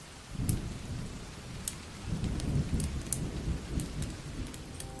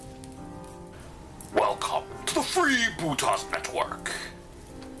the Freebooters Network.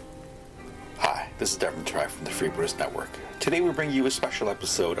 Hi, this is Devin Tri from the Freebooters Network. Today we bring you a special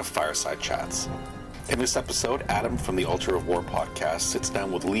episode of Fireside Chats. In this episode, Adam from the Altar of War podcast sits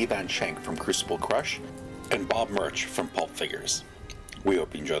down with Lee Van Shank from Crucible Crush and Bob Murch from Pulp Figures. We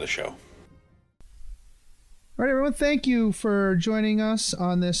hope you enjoy the show. All right, everyone, thank you for joining us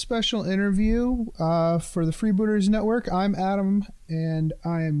on this special interview for the Freebooters Network. I'm Adam, and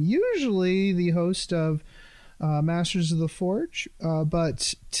I am usually the host of Masters of the Forge,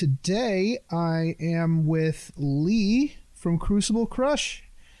 but today I am with Lee from Crucible Crush.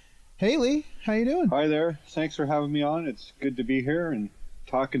 Hey, Lee, how you doing? Hi there. Thanks for having me on. It's good to be here and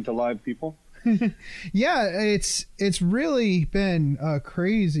talking to live people. Yeah, it's really been a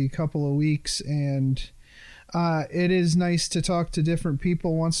crazy couple of weeks, and it is nice to talk to different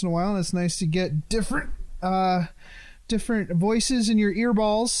people once in a while, and it's nice to get different voices in your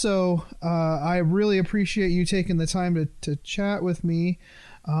earballs. So I really appreciate you taking the time to chat with me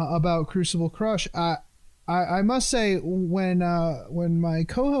about Crucible Crush. I must say, when my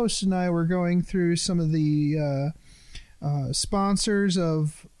co-host and I were going through some of the sponsors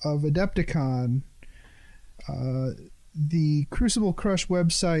of Adepticon, the Crucible Crush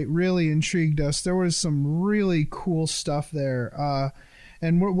website really intrigued us. There was some really cool stuff there.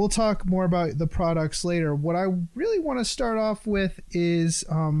 And we'll talk more about the products later. What I really want to start off with is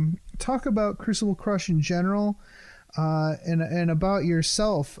talk about Crucible Crush in general, and about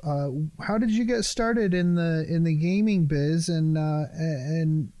yourself. How did you get started in the gaming biz,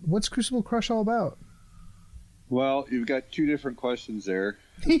 and what's Crucible Crush all about? Well, you've got two different questions there,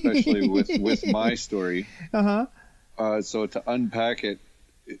 especially with my story. So to unpack it,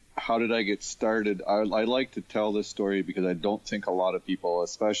 how did I get started? I like to tell this story because I don't think a lot of people,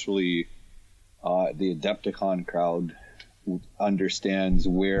 especially the Adepticon crowd, understands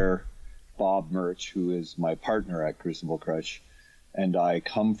where Bob Murch, who is my partner at Crucible Crush, and I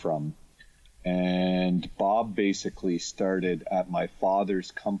come from. And Bob basically started at my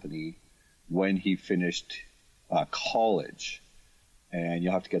father's company when he finished college. And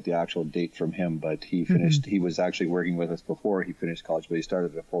you'll have to get the actual date from him, but he finished, he was actually working with us before he finished college, but he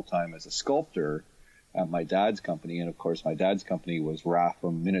started it full time as a sculptor at my dad's company. And of course, my dad's company was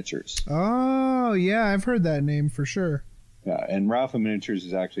Rafa Miniatures. Oh, yeah, I've heard that name for sure. Yeah, and Rafa Miniatures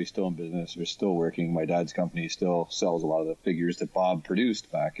is actually still in business. They're still working. My dad's company still sells a lot of the figures that Bob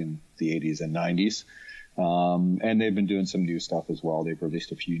produced back in the 80s and 90s. And they've been doing some new stuff as well. They've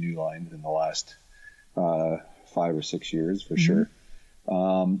released a few new lines in the last 5 or 6 years for sure.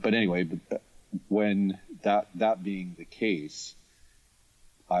 But anyway, when that being the case,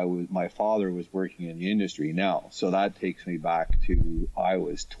 my father was working in the industry now. So that takes me back to, I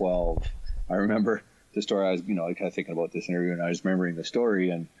was 12. I remember the story. I was, kind of thinking about this interview, and I was remembering the story,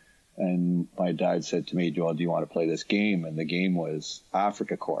 and my dad said to me, Joel, do you want to play this game? And the game was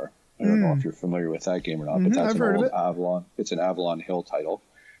Africa Corps. I don't know if you're familiar with that game or not, but that's an old Avalon. It's an Avalon Hill title,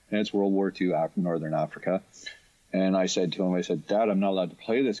 and it's World War II, Northern Africa. And I said to him, Dad, I'm not allowed to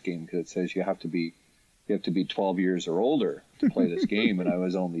play this game because it says you have to be 12 years or older to play this game. And I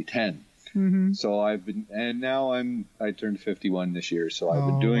was only 10. So I turned 51 this year. So I've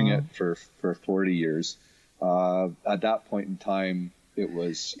been doing it for 40 years. At that point in time, it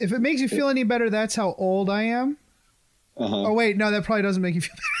was. If it makes you feel any better, that's how old I am. Oh, wait, no, that probably doesn't make you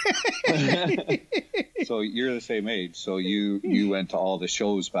feel better. So you're the same age. So you went to all the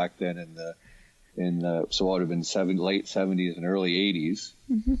shows back then so it would have been late 70s and early 80s,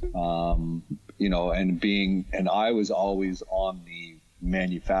 and I was always on the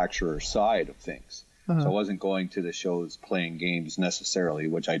manufacturer side of things. So I wasn't going to the shows playing games necessarily,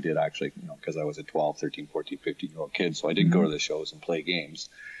 which I did actually, because I was a 12, 13, 14, 15-year-old kid. So I did go to the shows and play games.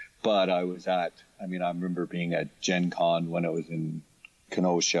 But I remember being at Gen Con when it was in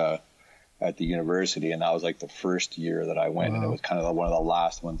Kenosha at the university. And that was like the first year that I went. And it was kind of one of the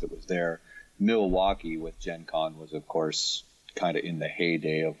last ones that was there. Milwaukee with Gen Con was, of course, kind of in the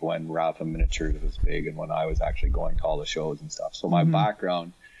heyday of when Rafa Miniatures was big and when I was actually going to all the shows and stuff. So my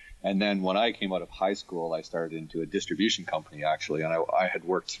background, and then when I came out of high school, I started into a distribution company, actually. And I had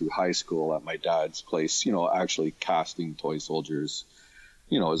worked through high school at my dad's place, actually casting toy soldiers,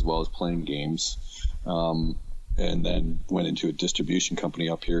 as well as playing games. And then went into a distribution company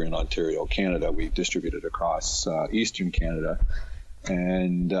up here in Ontario, Canada. We distributed across Eastern Canada.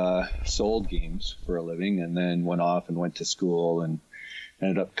 And sold games for a living, and then went off and went to school and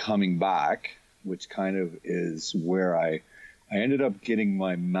ended up coming back, which kind of is where I ended up getting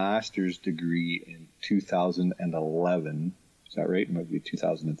my master's degree in 2011. Is that right? It might be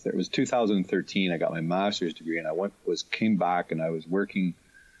 2013. It was 2013. I got my master's degree, and came back, and I was working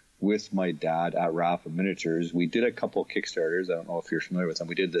with my dad at Rafa Miniatures. We did a couple Kickstarters. I don't know if you're familiar with them.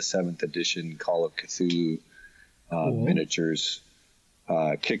 We did the 7th edition Call of Cthulhu miniatures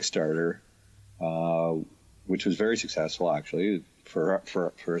Kickstarter, which was very successful, actually. For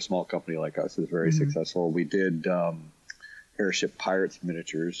a small company like us, it was very successful. We did Airship Pirates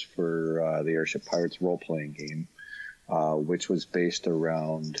miniatures for the Airship Pirates role-playing game, which was based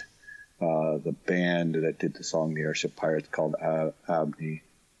around the band that did the song The Airship Pirates, called Abney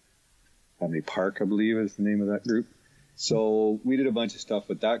Park, I believe is the name of that group. So we did a bunch of stuff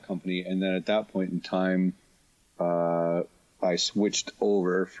with that company, and then at that point in time, I switched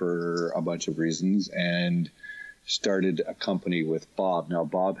over for a bunch of reasons and started a company with Bob. Now,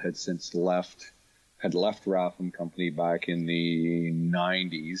 Bob had since left Rafa Company back in the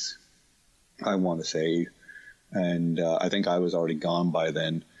 90s, I want to say, and I think I was already gone by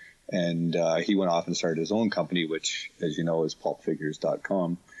then. And he went off and started his own company, which, as you know, is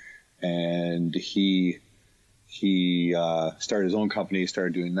pulpfigures.com. And he started his own company,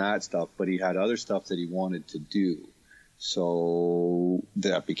 started doing that stuff, but he had other stuff that he wanted to do. So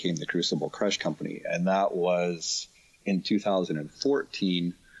that became the Crucible Crush Company. And that was in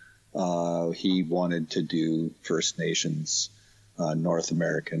 2014. He wanted to do First Nations, North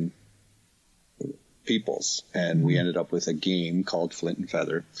American peoples. And we ended up with a game called Flint and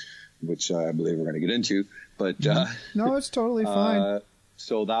Feather, which I believe we're going to get into. But no, it's totally fine.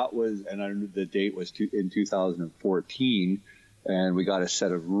 So that was, and the date was in 2014, and we got a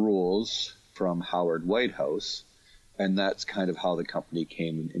set of rules from Howard Whitehouse. And that's kind of how the company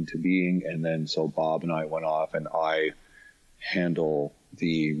came into being. And then so Bob and I went off, and I handle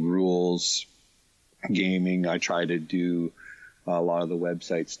the rules, gaming. I try to do a lot of the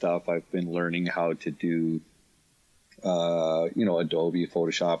website stuff. I've been learning how to do, Adobe,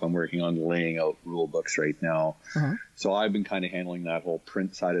 Photoshop. I'm working on laying out rule books right now. So I've been kind of handling that whole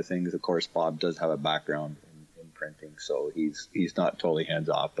print side of things. Of course, Bob does have a background in printing, so he's not totally hands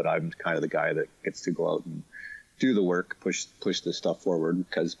off, but I'm kind of the guy that gets to go out and do the work, push the stuff forward,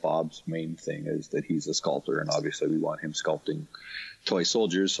 because Bob's main thing is that he's a sculptor, and obviously we want him sculpting toy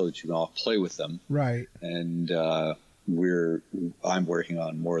soldiers so that you can all play with them. Right. And I'm working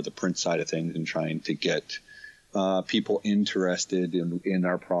on more of the print side of things and trying to get people interested in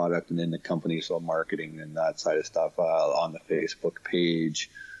our product and in the company, so marketing and that side of stuff on the Facebook page,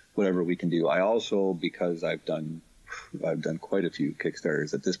 whatever we can do. I also, because I've done quite a few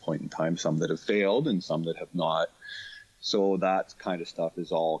Kickstarters at this point in time, some that have failed and some that have not. So that kind of stuff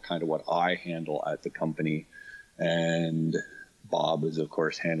is all kind of what I handle at the company. And Bob is, of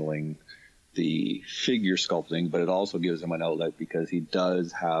course, handling the figure sculpting, but it also gives him an outlet because he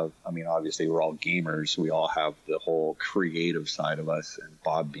does have, obviously we're all gamers. We all have the whole creative side of us, and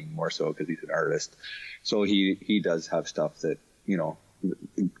Bob being more so because he's an artist. So he does have stuff that,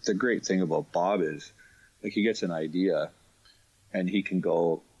 the great thing about Bob is, like, he gets an idea and he can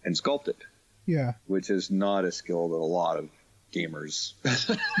go and sculpt it. Yeah. Which is not a skill that a lot of gamers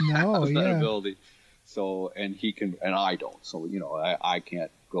have that ability. So, and he can, and I don't. So, I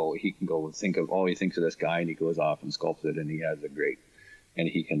can't go, he can go and think of, he thinks of this guy, and he goes off and sculpts it, and he has and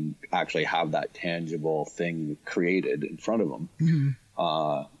he can actually have that tangible thing created in front of him.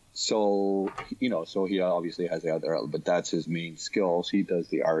 So he obviously has the other, but that's his main skills. He does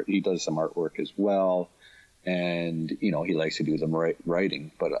the art, he does some artwork as well. And, he likes to do the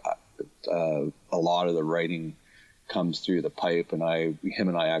writing, but a lot of the writing comes through the pipe, and him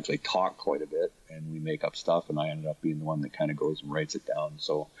and I actually talk quite a bit, and we make up stuff, and I ended up being the one that kind of goes and writes it down.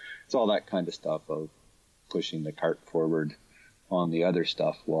 So it's all that kind of stuff of pushing the cart forward on the other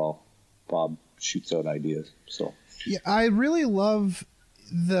stuff while Bob shoots out ideas. So yeah, I really love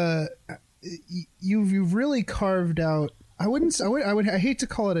you've really carved out. I hate to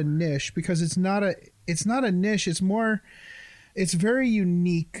call it a niche, because it's not a niche. It's very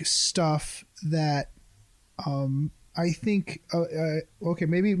unique stuff that, I think, okay,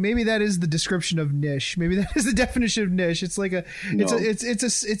 maybe that is the description of niche. Maybe that is the definition of niche. It's like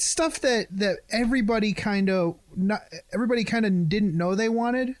it's stuff that everybody kind of didn't know they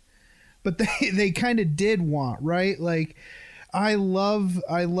wanted, but they kind of did want, right? Like, I love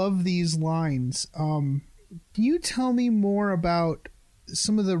these lines. Can you tell me more about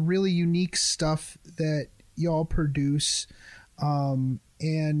some of the really unique stuff that y'all produce, and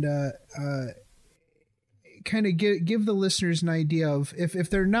kind of give the listeners an idea of, if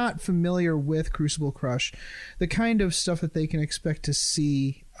they're not familiar with Crucible Crush, the kind of stuff that they can expect to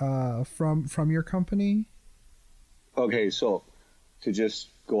see from your company? Okay, so to just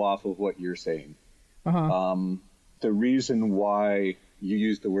go off of what you're saying, the reason why you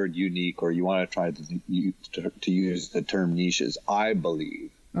use the word unique, or you want to try to use the term niches, I believe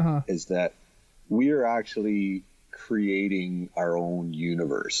is that we are actually creating our own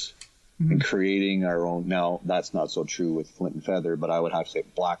universe and creating our own. Now, that's not so true with Flint and Feather, but I would have to say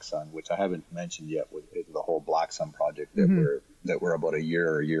Black Sun, which I haven't mentioned yet, with the whole Black Sun project that we're about a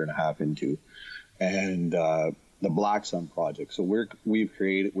year and a half into, and the Black Sun project. So we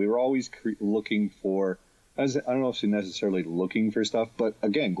were always looking for. I don't know if she's necessarily looking for stuff, but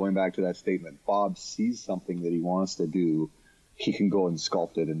again, going back to that statement, Bob sees something that he wants to do, he can go and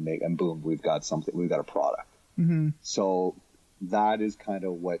sculpt it and boom, we've got something, we've got a product. So that is kind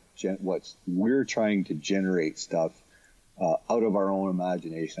of what we're trying to generate stuff out of our own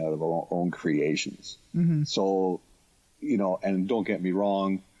imagination, out of our own creations. So, and don't get me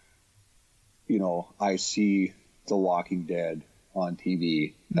wrong, I see The Walking Dead on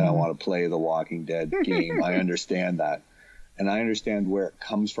TV and I want to play the Walking Dead game. I understand that. And I understand where it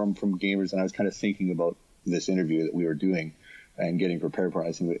comes from gamers. And I was kind of thinking about this interview that we were doing and getting prepared for it.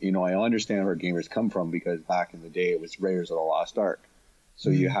 I think, I understand where gamers come from, because back in the day it was Raiders of the Lost Ark. So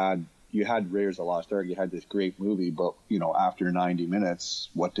you had Raiders of the Lost Ark, you had this great movie, but after 90 minutes,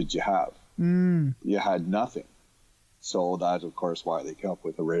 what did you have? You had nothing. So that's, of course, why they came up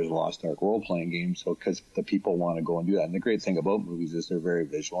with the Raiders of the Lost Ark role-playing game. So because the people want to go and do that. And the great thing about movies is they're very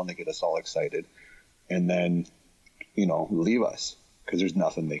visual and they get us all excited. And then, leave us because there's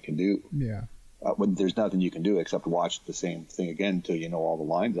nothing they can do. Yeah. There's nothing you can do except watch the same thing again until you know all the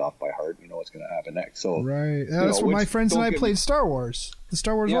lines off by heart. You know what's going to happen next. So right. That's what my friends and I played Star Wars. The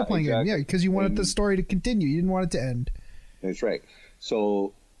Star Wars role-playing game. Yeah, because you wanted the story to continue. You didn't want it to end. That's right.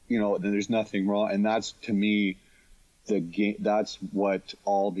 So, then there's nothing wrong. And that's, to me, the game. That's what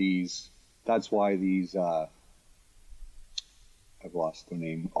all these. That's why these. I've lost the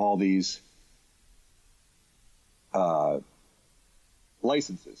name. All these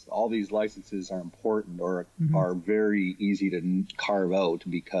licenses. All these licenses are important, or are very easy to carve out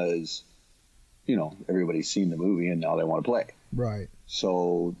because everybody's seen the movie and now they want to play. Right.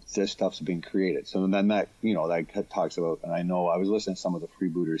 So this stuff's been created. So then that that talks about. And I know I was listening to some of the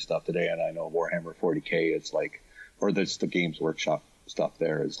Freebooter stuff today, and I know Warhammer 40K. It's like. Or that's the Games Workshop stuff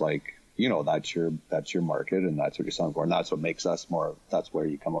there. It's like, that's your market and that's what you're selling for. And that's what makes us that's where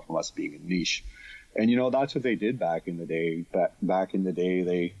you come up from us being a niche. And, that's what they did back in the day. Back in the day,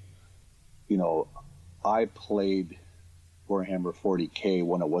 they, I played Warhammer 40K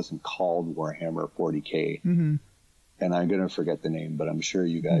when it wasn't called Warhammer 40K. And I'm going to forget the name, but I'm sure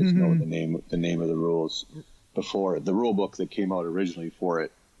you guys know the name of the rules before the rule book that came out originally for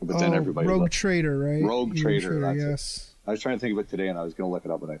it. But then everybody Rogue Trader, right? Rogue Trader, yes. I was trying to think of it today, and I was going to look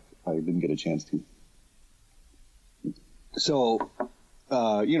it up, but I didn't get a chance to. So,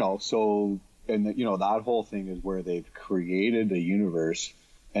 that whole thing is where they've created a universe,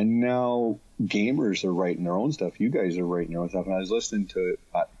 and now gamers are writing their own stuff. You guys are writing your own stuff, and I was listening to it.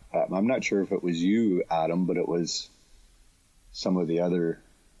 I'm not sure if it was you, Adam, but it was some of the other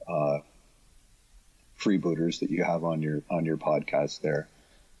freebooters that you have on your podcast there.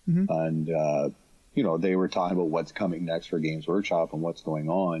 And, they were talking about what's coming next for Games Workshop and what's going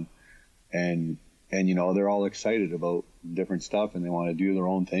on. And they're all excited about different stuff and they want to do their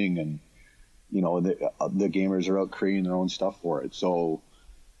own thing. And, the gamers are out creating their own stuff for it. So,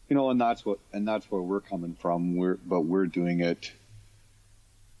 and that's where we're coming from. We're doing it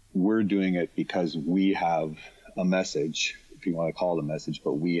because we have a message, if you want to call it a message,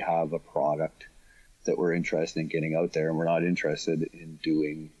 but we have a product that we're interested in getting out there, and we're not interested in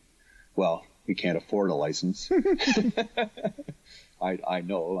doing, we can't afford a license. I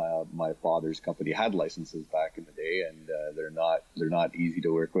know my father's company had licenses back in the day, and they're not easy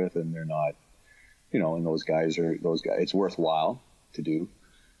to work with, and they're not, and those guys, it's worthwhile to do.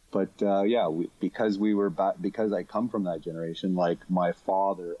 But because I come from that generation, like my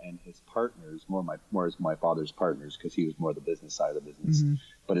father and his partners, more as my father's partners, because he was more the business side of the business.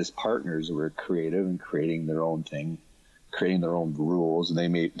 But his partners were creative and creating their own thing, creating their own rules.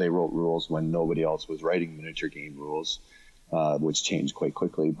 And they wrote rules when nobody else was writing miniature game rules, which changed quite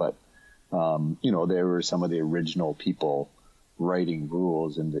quickly. But they were some of the original people writing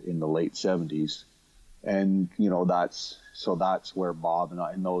rules in the late 70s. And that's where Bob and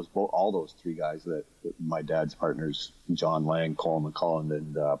I and all those three guys that my dad's partners, John Lang, Colin McCullen,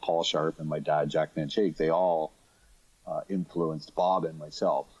 and Paul Sharp, and my dad, Jack Van Shake, they all influenced Bob and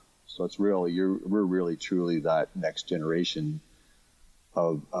myself. So it's really we're really truly that next generation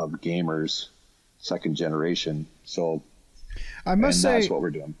of gamers, second generation. So I must say that's what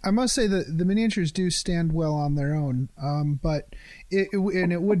we're doing. I must say that the miniatures do stand well on their own, but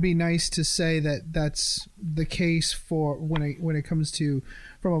it would be nice to say that that's the case for when it comes to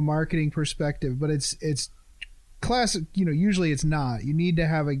from a marketing perspective. But it's classic, usually it's not. You need to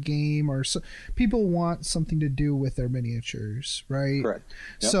have a game, or people want something to do with their miniatures, right? Correct.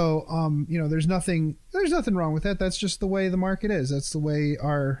 Yep. So, there's nothing wrong with that. That's just the way the market is. That's the way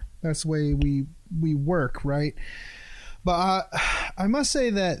we work, right? But I must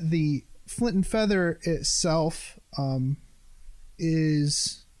say that the Flint and Feather itself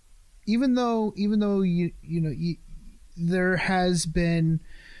is, even though there has been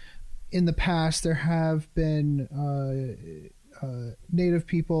in the past, there have been Native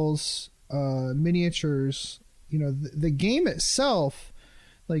peoples miniatures. The game itself,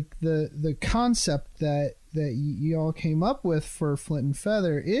 like the concept that you all came up with for Flint and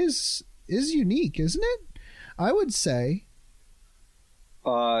Feather is unique, isn't it? I would say.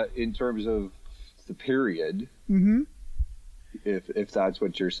 In terms of the period, if that's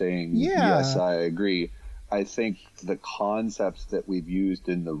what you're saying, yes, I agree. I think the concepts that we've used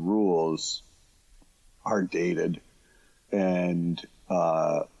in the rules are dated and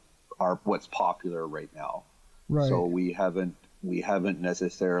are what's popular right now. Right. So we haven't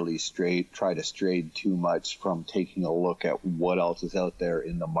necessarily tried to stray too much from taking a look at what else is out there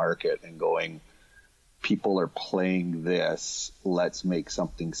in the market and going, people are playing this, let's make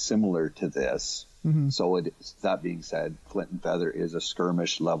something similar to this. So that being said, Flint and Feather is a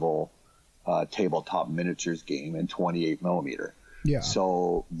skirmish level tabletop miniatures game in 28 millimeter. Yeah.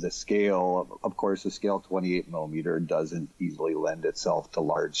 So the scale 28 millimeter doesn't easily lend itself to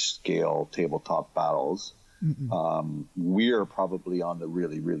large scale tabletop battles. We're probably on the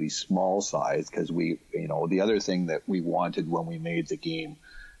really, really small size because the other thing that we wanted when we made the game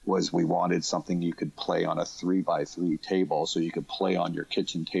was we wanted something you could play on a 3x3 table, so you could play on your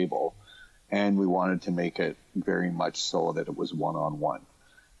kitchen table, and we wanted to make it very much so that it was one-on-one.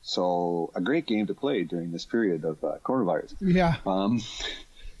 So a great game to play during this period of coronavirus. Yeah.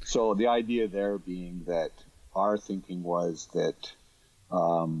 So the idea there being that our thinking was that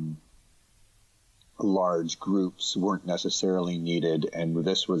large groups weren't necessarily needed, and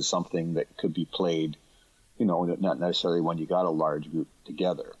this was something that could be played, not necessarily when you got a large group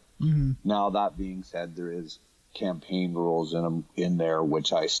together. Now, that being said, there is campaign rules in there,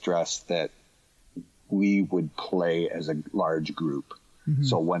 which I stress that we would play as a large group.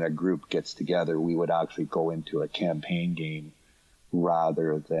 So when a group gets together, we would actually go into a campaign game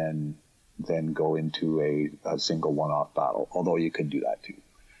rather than go into a single one-off battle, although you could do that too.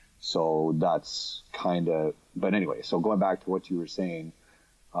 So that's but anyway, so going back to what you were saying,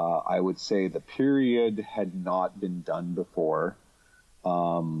 I would say the period had not been done before.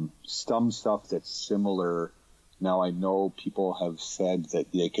 Some stuff that's similar. Now, I know people have said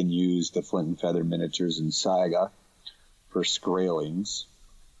that they can use the Flint and Feather miniatures in Saga for Skraelings.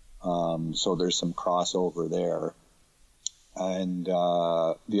 So there's some crossover there. And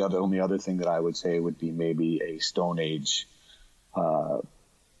the only other thing that I would say would be maybe a Stone Age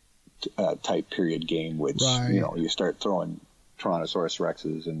type period game, which, you start throwing Tyrannosaurus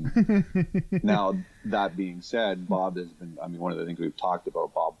Rexes. And now, that being said, Bob has been, one of the things we've talked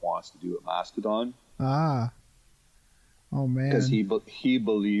about, Bob wants to do at Mastodon. Oh, man. Because he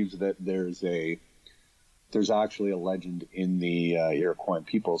believes that there's actually a legend in the Iroquois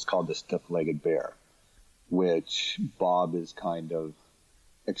peoples called the stiff-legged bear, which Bob is kind of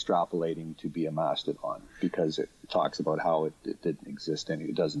extrapolating to be a mastodon because it talks about how it didn't exist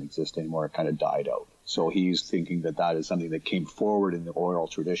it doesn't exist anymore. It kind of died out. So he's thinking that is something that came forward in the oral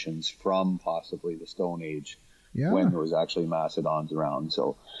traditions from possibly the Stone Age, when there was actually mastodons around.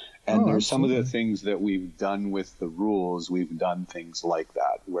 So, and there's some of the things that we've done with the rules. We've done things like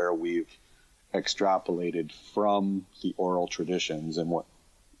that where we've extrapolated from the oral traditions and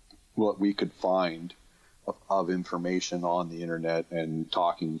what we could find of information on the internet and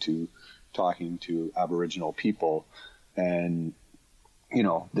talking to Aboriginal people. And,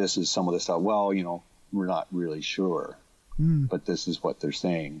 this is some of the stuff. Well, we're not really sure, but this is what they're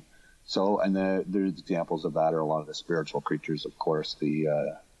saying. So, and there's examples of that are a lot of the spiritual creatures, of course,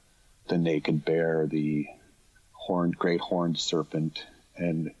 the naked bear, the great horned serpent,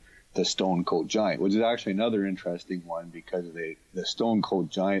 and the Stone Coat Giant, which is actually another interesting one because the Stone Coat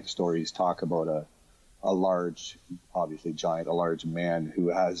Giant stories talk about a large, obviously giant, a large man who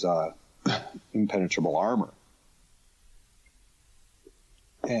has impenetrable armor.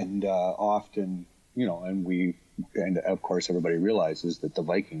 And often, and of course everybody realizes that the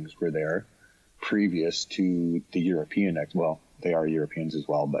Vikings were there previous to the European, they are Europeans as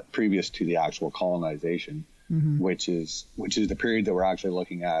well, but previous to the actual colonization, which is the period that we're actually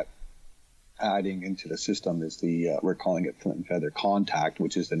looking at adding into the system is we're calling it Flint and Feather Contact,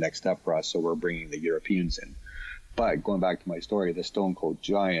 which is the next step for us. So we're bringing the Europeans in. But going back to my story, the Stone Coat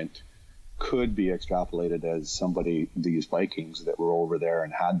Giant could be extrapolated as these Vikings that were over there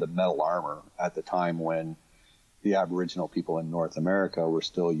and had the metal armor at the time when the Aboriginal people in North America were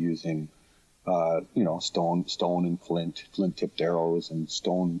still using, stone and flint tipped arrows and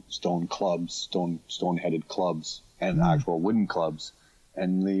stone clubs, stone headed clubs and actual wooden clubs.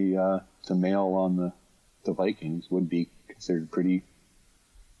 And the mail on the Vikings would be considered pretty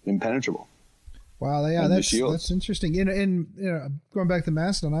impenetrable. Wow, yeah, that's interesting. And going back to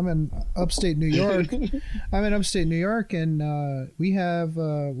Macedon, I'm in upstate New York. and we had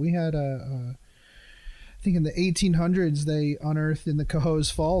I think in the 1800s they unearthed in the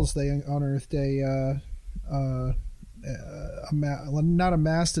Cohoes Falls. They unearthed not a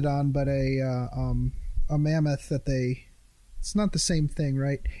mastodon, but a mammoth that they. It's not the same thing,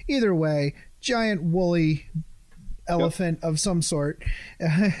 right? Either way, giant woolly elephant of some sort.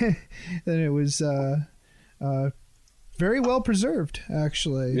 And it was very well preserved,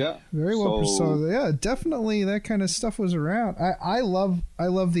 actually. Yeah, very well preserved. So yeah, definitely that kind of stuff was around. I love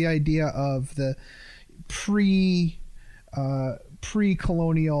the idea of the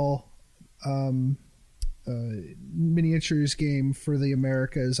pre-colonial miniatures game for the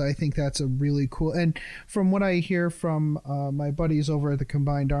Americas. I think that's a really cool. And from what I hear from my buddies over at the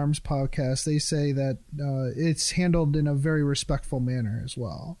Combined Arms podcast, they say that it's handled in a very respectful manner as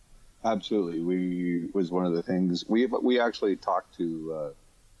well. Absolutely, was one of the things we actually talked to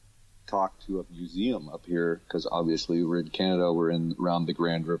a museum up here, because obviously we're in Canada, we're around the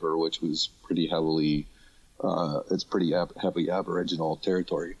Grand River, which was pretty heavily it's pretty heavy Aboriginal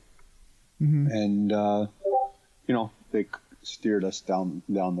territory. And they steered us down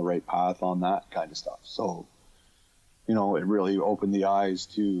the right path on that kind of stuff. So it really opened the eyes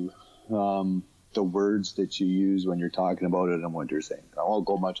to the words that you use when you're talking about it and what you're saying. I won't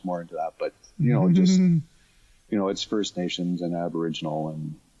go much more into that, but just it's First Nations and Aboriginal,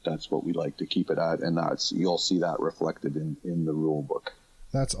 and that's what we like to keep it at, and you'll see that reflected in the rule book.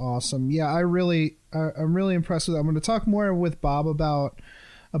 That's awesome. Yeah, I'm really impressed with that. I'm going to talk more with Bob about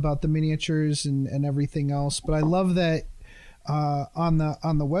the miniatures and everything else, but I love that on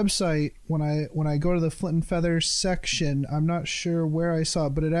the website when I go to the Flint and Feather section, I'm not sure where I saw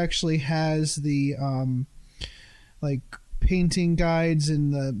it, but it actually has the like painting guides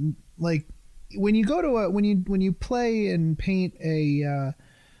and the like. When you go to when you play and paint a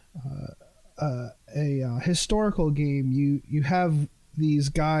historical game, you have these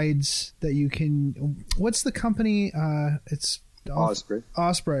guides that you can. What's the company? It's Osprey.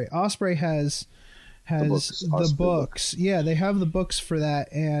 Osprey has the books. Yeah, they have the books for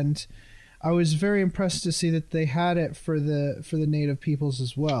that, and I was very impressed to see that they had it for the native peoples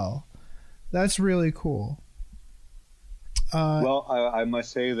as well. That's really cool. Well, I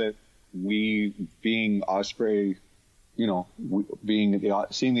must say that we, being Osprey, seeing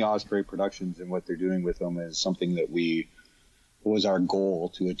the Osprey productions and what they're doing with them is something that was our goal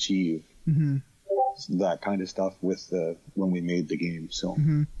to achieve. That kind of stuff when we made the game. So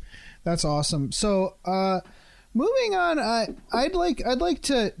that's awesome. So moving on, I'd like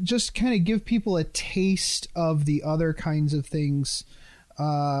to just kind of give people a taste of the other kinds of things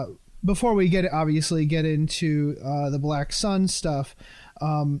before we get into the Black Sun stuff.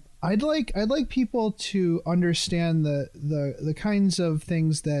 I'd like people to understand the kinds of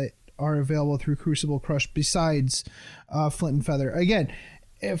things that are available through Crucible Crush besides Flint and Feather. Again,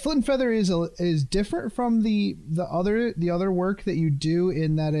 Flint and Feather is different from the other work that you do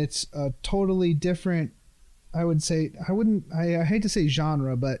in that it's a totally different. I would say I hate to say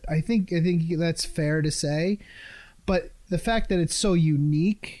genre, but I think that's fair to say. But the fact that it's so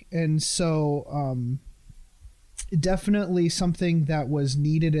unique and so definitely something that was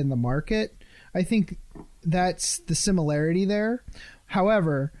needed in the market, I think that's the similarity there.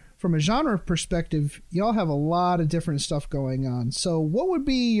 However, from a genre perspective, y'all have a lot of different stuff going on. So what would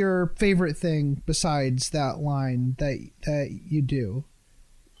be your favorite thing besides that line that you do?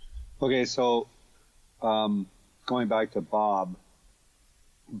 Okay, so going back to Bob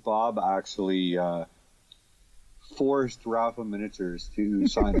actually forced Rafa Miniatures to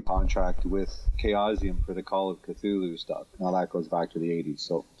sign a contract with Chaosium for the Call of Cthulhu stuff. Now that goes back to the 80s.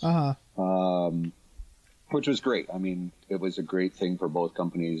 So, which was great. I mean, it was a great thing for both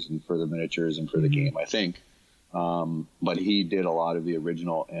companies and for the miniatures and for the game, I think. But he did a lot of the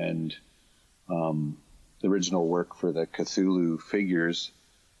original and the original work for the Cthulhu figures,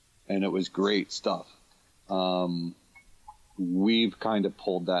 and it was great stuff. We've kind of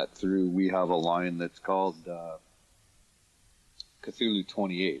pulled that through. We have a line that's called Cthulhu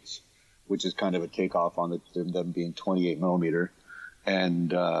 28s, which is kind of a takeoff on them being 28 millimeter.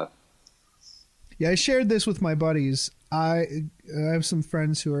 And yeah, I shared this with my buddies. I have some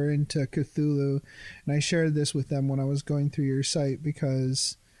friends who are into Cthulhu, and I shared this with them when I was going through your site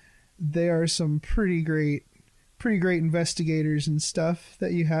because there are some pretty great investigators and stuff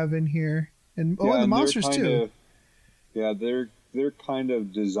that you have in here, and and the monsters too. They're kind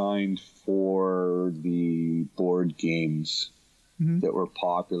of designed for the board games that were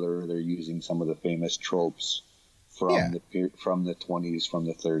popular. They're using some of the famous tropes from the 20s, from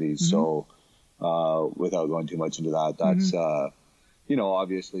the 30s. So without going too much into that, that's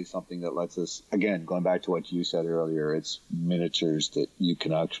obviously something that lets us, again, going back to what you said earlier, it's miniatures that you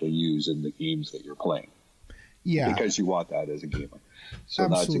can actually use in the games that you're playing. Yeah, because you want that as a gamer. So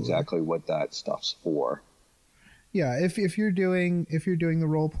that's exactly what that stuff's for. Yeah, if you're doing the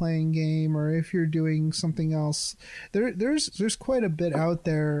role playing game, or if you're doing something else, there's quite a bit out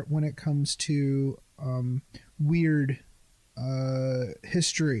there when it comes to weird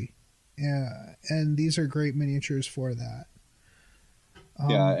history, and these are great miniatures for that.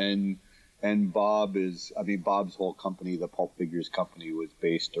 And Bob's whole company, the Pulp Figures company, was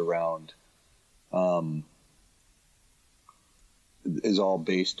based around is all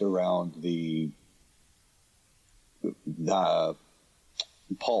based around the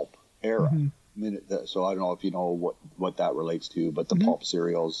pulp era. So I don't know if you know what that relates to, but the pulp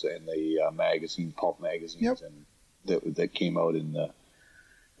serials and the pulp magazines, and that came out in the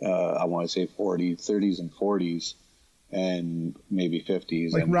I want to say 30s and 40s, and maybe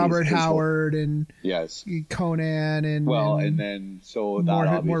 50s, like and Robert Howard and Conan, and then so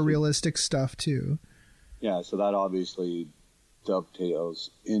that more realistic stuff too. Yeah, so that obviously dovetails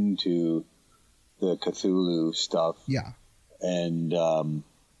into the Cthulhu stuff. Yeah. And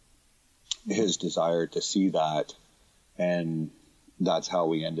his desire to see that, and that's how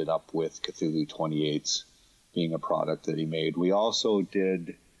we ended up with Cthulhu 28s being a product that he made. We also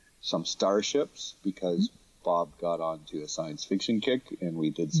did some starships because Bob got onto a science fiction kick, and we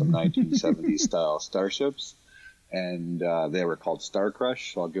did some 1970s style starships, and they were called Star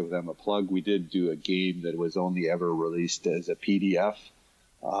Crush, so I'll give them a plug. We did do a game that was only ever released as a PDF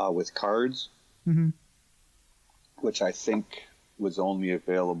with cards, which I think was only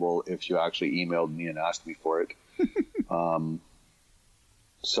available if you actually emailed me and asked me for it.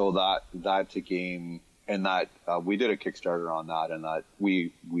 So that's a game, and that we did a Kickstarter on that, and that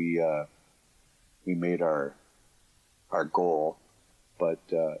we made our goal, but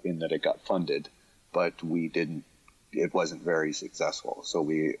in that it got funded, but it wasn't very successful. So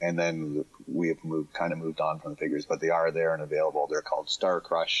we have moved on from the figures, but they are there and available. They're called Star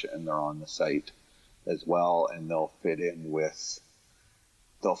Crush, and they're on the site as well, and they'll fit in with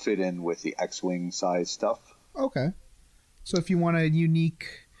the X-Wing size stuff. Okay. So if you want a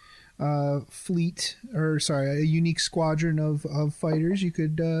unique a unique squadron of fighters, you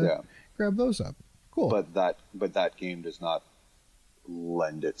could grab those up. Cool. But that game does not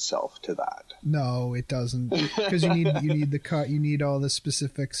lend itself to that. No, it doesn't, because you need the cut, you need all the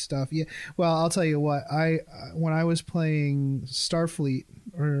specific stuff. Yeah. Well, I'll tell you what, when I was playing Starfleet,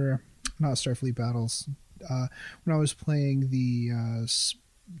 or not Starfleet Battles, when I was playing the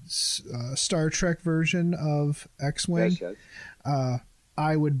Star Trek version of X-Wing,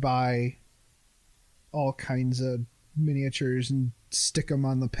 I would buy all kinds of miniatures and stick them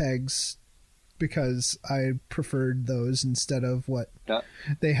on the pegs because I preferred those instead of what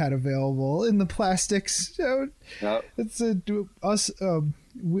they had available in the plastics. It's us.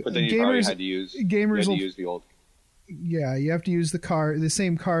 But then you probably had to use the old. Yeah, you have to use the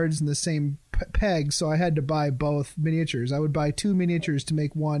same cards and the same pegs. So I had to buy both miniatures. I would buy 2 miniatures to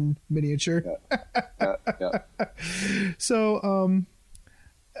make 1 miniature. So,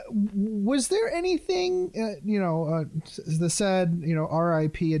 was there anything, the said,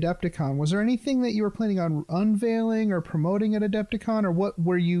 R.I.P. Adepticon, was there anything that you were planning on unveiling or promoting at Adepticon, or what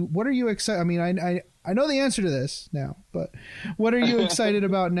are you excited? I mean, I know the answer to this now, but what are you excited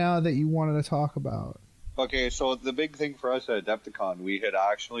about now that you wanted to talk about? Okay, so the big thing for us at Adepticon, we had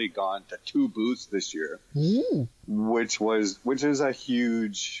actually gone to 2 booths this year. Ooh. which is a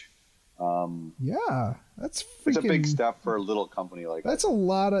huge, it's a big step for a little company like that. That's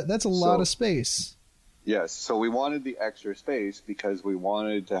a lot of space. Yes, so we wanted the extra space because we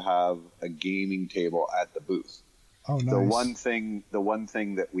wanted to have a gaming table at the booth. Oh, nice. The one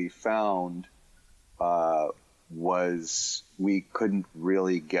thing that we found was we couldn't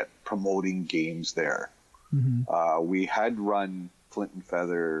really get promoting games there. We had run Flint and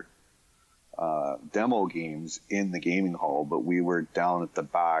Feather demo games in the gaming hall, but we were down at the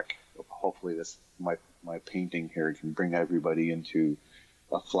back. Hopefully my painting here can bring everybody into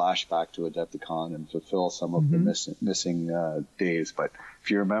a flashback to Adepticon and fulfill some of the missing days. But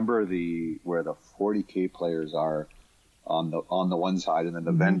if you remember where the 40K players are, on the one side, and then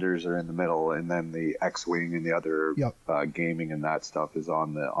the vendors are in the middle, and then the X-Wing and the other gaming and that stuff is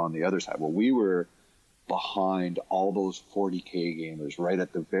on the other side. Well, we were behind all those 40K gamers, right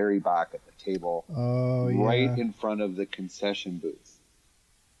at the very back at the table, right in front of the concession booth.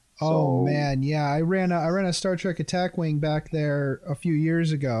 Oh man, yeah, I ran a Star Trek Attack Wing back there a few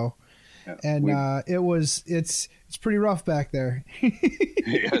years ago, and it's pretty rough back there.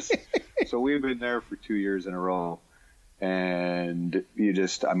 Yes, so we've been there for 2 years in a row, and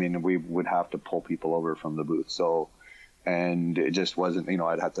we would have to pull people over from the booth. So, and it just wasn't,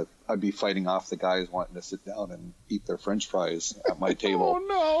 I'd be fighting off the guys wanting to sit down and eat their French fries at my table. Oh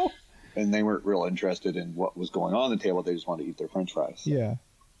no! And they weren't real interested in what was going on the table. They just wanted to eat their French fries. Yeah.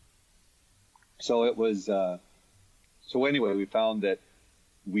 So it was, so anyway, we found that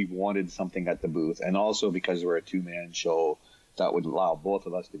we wanted something at the booth, and also because we're a 2-man show, that would allow both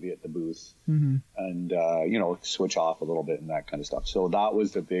of us to be at the booth and, switch off a little bit and that kind of stuff. So that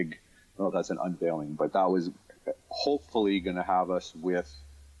was the big, I don't know if that's an unveiling, but that was hopefully going to have us with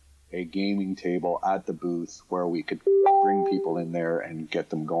a gaming table at the booth where we could bring people in there and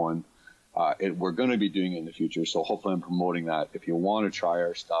get them going. We're going to be doing it in the future, so hopefully I'm promoting that. If you want to try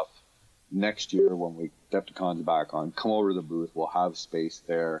our stuff next year when Adepticon's back on, come over to the booth. We'll have space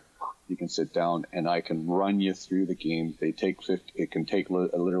there. You can sit down and I can run you through the games. It can take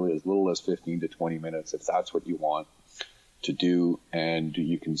literally as little as 15 to 20 minutes if that's what you want to do, and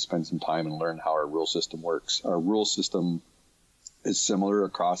you can spend some time and learn how our rule system works. Our rule system is similar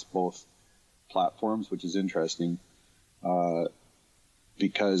across both platforms, which is interesting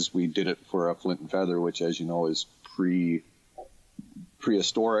because we did it for a Flint and Feather, which, as you know, is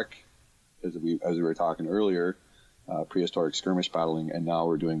prehistoric, as we were talking earlier, prehistoric skirmish battling, and now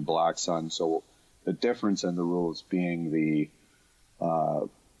we're doing Black Sun. So the difference in the rules being the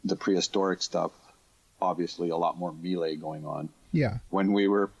prehistoric stuff, obviously a lot more melee going on. Yeah. When we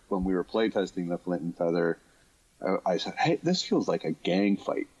were playtesting the Flint and Feather, I said, hey, this feels like a gang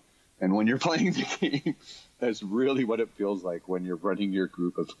fight. And when you're playing the game, that's really what it feels like when you're running your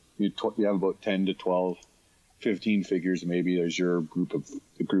group of, you have about 10 to 12, 15 figures, maybe there's your group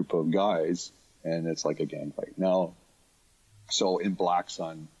of guys, and it's like a gang fight. Now, so in Black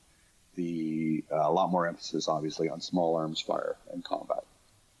Sun, a lot more emphasis, obviously, on small arms fire and combat.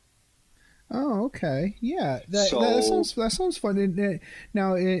 Oh, okay, yeah, that sounds fun.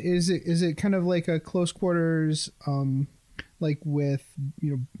 Now, is it kind of like a close quarters, like with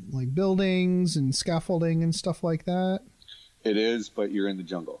like buildings and scaffolding and stuff like that? It is, but you're in the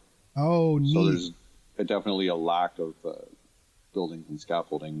jungle. Oh, neat. So there's definitely a lack of buildings and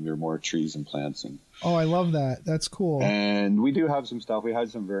scaffolding. There are more trees and plants. Oh, I love that. That's cool. And we do have some stuff. We had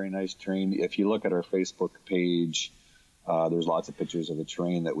some very nice terrain. If you look at our Facebook page, there's lots of pictures of a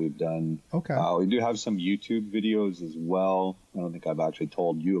terrain that we've done. Okay. We do have some YouTube videos as well. I don't think I've actually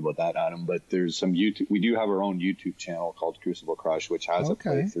told you about that, Adam, but there's some YouTube. We do have our own YouTube channel called Crucible Crush, which has a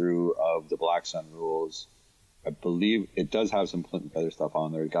playthrough of the Black Sun rules. I believe it does have some Flint and Feather stuff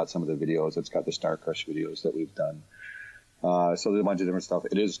on there. It's got some of the videos. It's got the Star Crush videos that we've done. So there's a bunch of different stuff.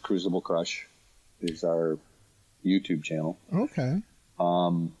 It is Crucible Crush is our YouTube channel. Okay.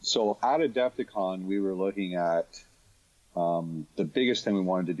 So at Adepticon, we were looking at the biggest thing we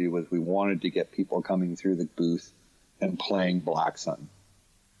wanted to do was we wanted to get people coming through the booth and playing Black Sun,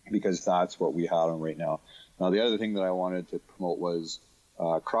 because that's what we had on right now. Now, the other thing that I wanted to promote was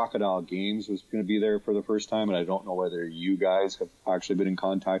Crocodile Games was going to be there for the first time, and I don't know whether you guys have actually been in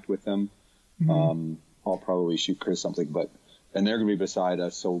contact with them. Mm-hmm. I'll probably shoot Chris something, and they're going to be beside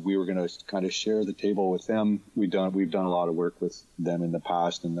us, so we were going to kind of share the table with them. We've done a lot of work with them in the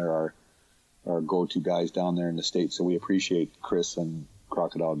past, and they're our go-to guys down there in the States, so we appreciate Chris and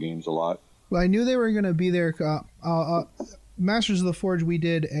Crocodile Games a lot. Well, I knew they were going to be there. Masters of the Forge, we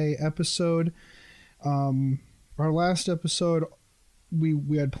did a episode. Our last episode,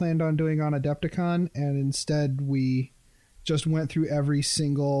 we had planned on doing on Adepticon, and instead we just went through every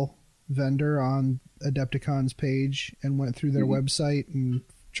single vendor on Adepticon's page and went through their website and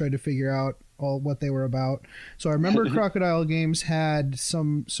tried to figure out what they were about. So I remember Crocodile Games had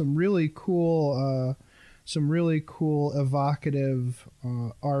some really cool evocative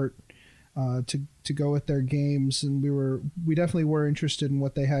art to go with their games, and we definitely were interested in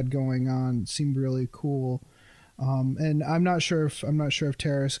what they had going on. It seemed really cool. And I'm not sure if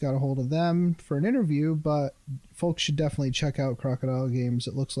Terrace got a hold of them for an interview, but folks should definitely check out Crocodile Games.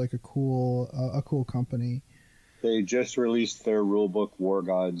 It looks like a cool company. They just released their rulebook, War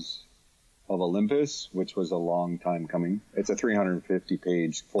Gods of Olympus, which was a long time coming. It's a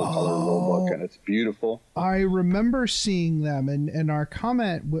 350-page full-color rulebook, and it's beautiful. I remember seeing them, and our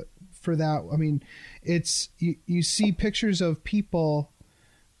comment for that. I mean, it's you see pictures of people,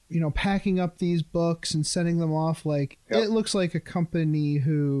 packing up these books and sending them off. Like It looks like a company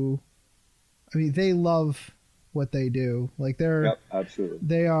who, I mean, they love what they do. Like absolutely.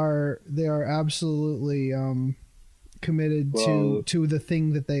 They are absolutely committed to the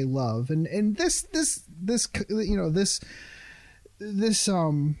thing that they love. And this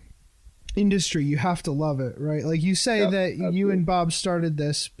industry, you have to love it, right? Like you say that absolutely. You and Bob started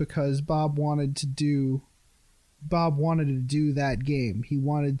this because Bob wanted to do that game. He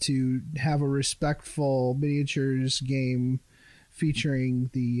wanted to have a respectful miniatures game featuring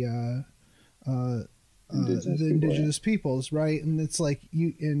the indigenous peoples, right? And it's like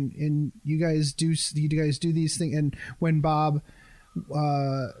you guys do these things. And when Bob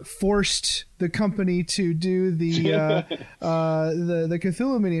forced the company to do the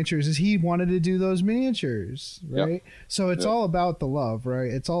Cthulhu miniatures, is he wanted to do those miniatures, right? Yep. So it's all about the love, right?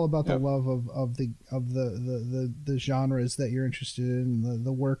 It's all about the love of the genres that you're interested in,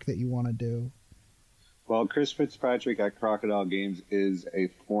 the work that you want to do. Well, Chris Fitzpatrick at Crocodile Games is a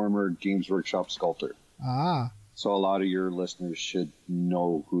former Games Workshop sculptor. So a lot of your listeners should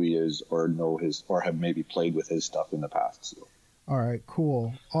know who he is, or know his, or have maybe played with his stuff in the past. So. All right,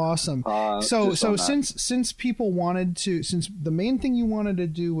 cool, awesome. So since people wanted to, since the main thing you wanted to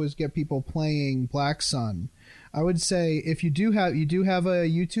do was get people playing Black Sun, I would say if you do have a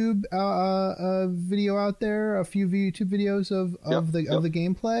YouTube video out there, a few YouTube videos of the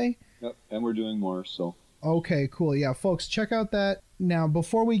gameplay. Yep, and we're doing more. So okay, cool. Yeah, folks, check out that. Now,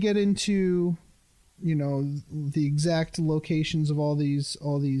 before we get into the exact locations of all these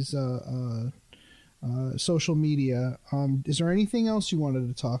social media, is there anything else you wanted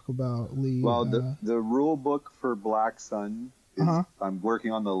to talk about, Lee? Well, the rule book for Black Sun is, I'm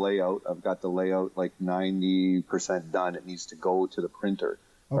working on the layout. I've got the layout like 90% done. It needs to go to the printer.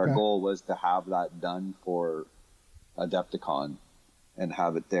 Okay. Our goal was to have that done for Adepticon and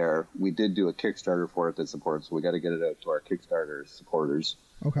have it there. We did do a Kickstarter for it that supports, so we got to get it out to our Kickstarter supporters.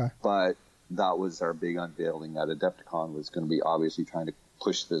 Okay. But that was our big unveiling at Adepticon, was going to be obviously trying to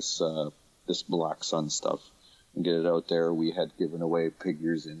push this Black Sun stuff and get it out there. We had given away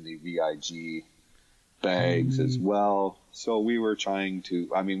figures in the VIG bags as well. So we were trying to,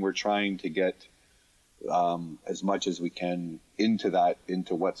 we're trying to get as much as we can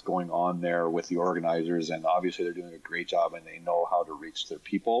into what's going on there with the organizers. And obviously they're doing a great job, and they know how to reach their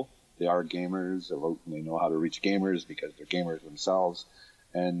people. They are gamers. They know how to reach gamers because they're gamers themselves.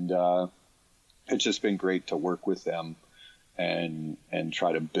 And it's just been great to work with them and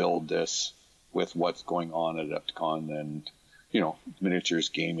try to build this with what's going on at Adepticon. And miniatures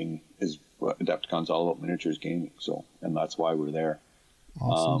gaming is what Adepticon's all about, miniatures gaming. So, and that's why we're there.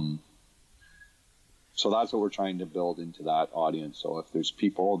 Awesome. So that's what we're trying to build into that audience. So if there's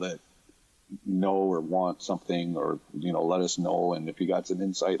people that know or want something, or let us know. And if you got some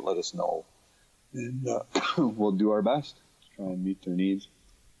insight, let us know, and we'll do our best to try and meet their needs.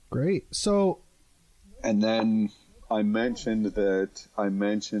 Great. So, and then I mentioned that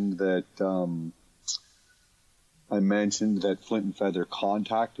Flint and Feather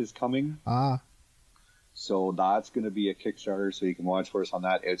Contact is coming. So that's going to be a Kickstarter, so you can watch for us on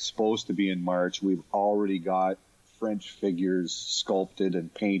that. It's supposed to be in March. We've already got French figures sculpted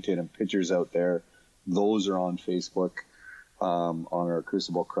and painted and pictures out there. Those are on Facebook, on our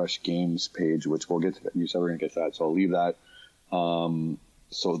Crucible Crush Games page, which we'll get to. You said we're going to get to that, so I'll leave that.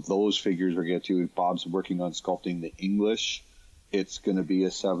 So those figures we're going to get to. Bob's working on sculpting the English. It's going to be a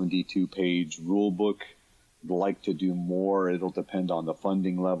 72-page rule book. I'd like to do more. It'll depend on the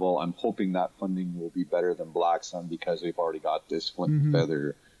funding level. I'm hoping that funding will be better than Black Sun because we've already got this Flint and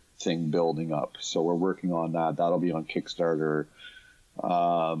Feather thing building up. So we're working on that. That'll be on Kickstarter.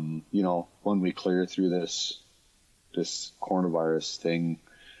 When we clear through this coronavirus thing,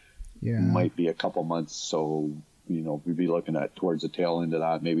 might be a couple months. So, we'd be looking at towards the tail end of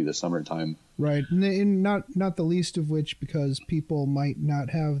that, maybe the summertime. Right. And not the least of which, because people might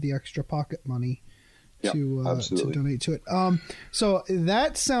not have the extra pocket money to donate to it. So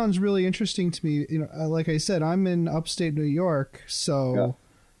that sounds really interesting to me. Like I said, I'm in upstate New York, so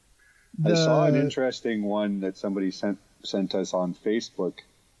I saw an interesting one that somebody sent us on Facebook,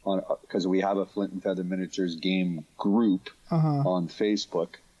 because we have a Flint and Feather Miniatures game group on Facebook,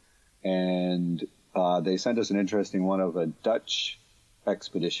 and they sent us an interesting one of a Dutch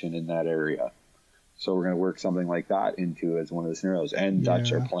expedition in that area. So we're going to work something like that into as one of the scenarios. And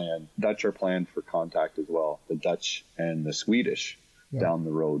Dutch are planned for Contact as well. The Dutch and the Swedish down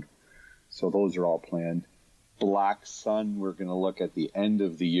the road. So those are all planned. Black Sun, we're going to look at the end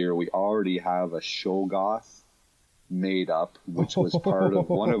of the year. We already have a Shoggoth made up, which was part of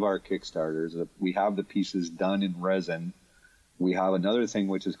one of our Kickstarters. We have the pieces done in resin. We have another thing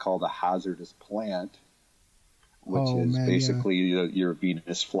which is called a hazardous plant, which is basically your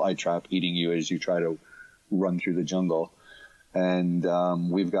Venus flytrap eating you as you try to run through the jungle. And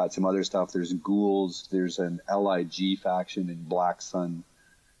we've got some other stuff. There's ghouls. There's an LIG faction in Black Sun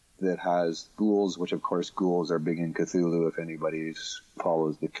that has ghouls, which of course ghouls are big in Cthulhu. If anybody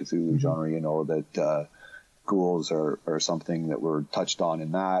follows the Cthulhu genre, you know that ghouls are something that were touched on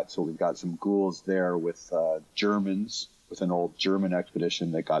in that. So we've got some ghouls there with Germans, with an old German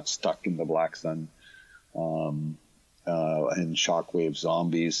expedition that got stuck in the Black Sun, and shockwave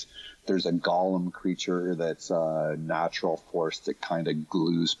zombies. There's a golem creature that's a natural force that kind of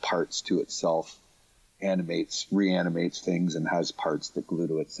glues parts to itself, reanimates things, and has parts that glue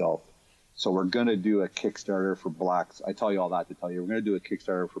to itself. So we're going to do a Kickstarter for I tell you all that to tell you, we're going to do a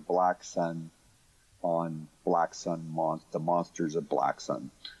Kickstarter for Black Sun on Black Sun, the monsters of Black Sun.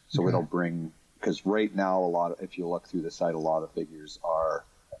 So it'll bring, because right now if you look through the site, a lot of figures are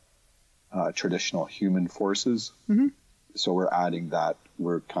traditional human forces. Mm-hmm. So we're adding that.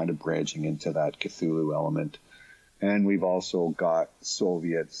 We're kind of branching into that Cthulhu element. And we've also got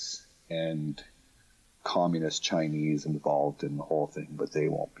Soviets and communist Chinese involved in the whole thing, but they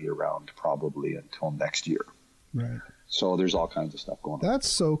won't be around probably until next year. Right. So there's all kinds of stuff going on. That's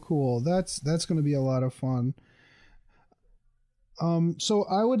so cool. That's going to be a lot of fun. So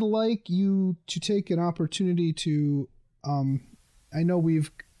I would like you to take an opportunity to, I know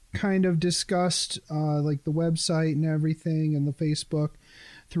we've kind of discussed like the website and everything and the Facebook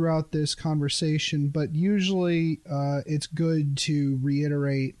throughout this conversation, but usually it's good to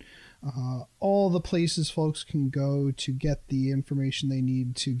reiterate all the places folks can go to get the information they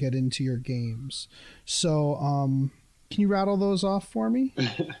need to get into your games. So can you rattle those off for me?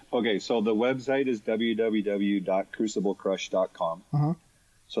 Okay, so the website is www.cruciblecrush.com. Uh-huh.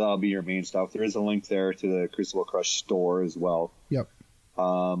 So that'll be your main stuff. There is a link there to the Crucible Crush store as well. Yep.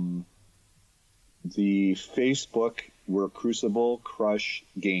 The Facebook, we're Crucible Crush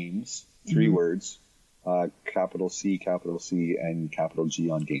Games, 3 words, capital C, and capital G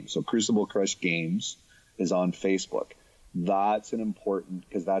on games. So Crucible Crush Games is on Facebook. That's an important,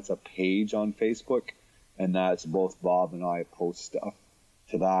 because that's a page on Facebook, and that's both Bob and I post stuff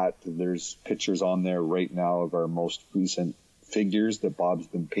to that. There's pictures on there right now of our most recent figures that Bob's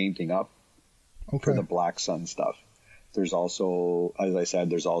been painting up for the Black Sun stuff. There's also, as I said,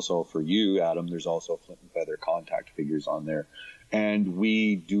 there's also for you, Adam, there's also Flint and Feather contact figures on there. And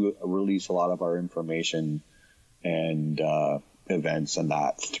we do release a lot of our information and events and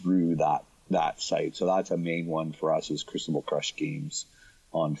that through that site. So that's a main one for us, is Crucible Crush Games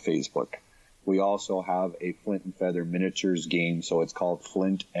on Facebook. We also have a Flint and Feather miniatures game. So it's called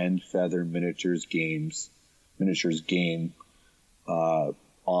Flint and Feather Miniatures Game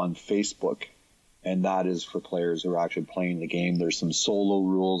on Facebook. And that is for players who are actually playing the game. There's some solo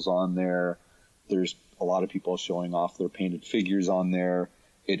rules on there. There's a lot of people showing off their painted figures on there.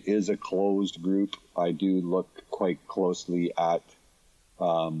 It is a closed group. I do look quite closely at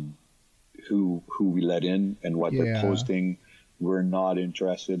who we let in and what they're posting. We're not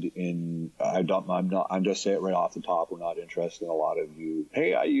interested in. I'm just saying it right off the top. We're not interested in a lot of you.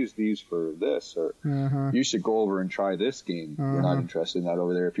 Hey, I use these for this, or you should go over and try this game. We're not interested in that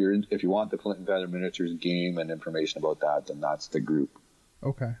over there. If you want the Flint and Feather Miniatures game and information about that, then that's the group.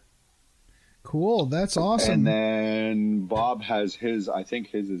 Okay. Cool. That's awesome. And then Bob has his. I think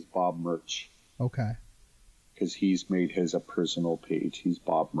his is Bob Merch. Okay. Because he's made his a personal page. He's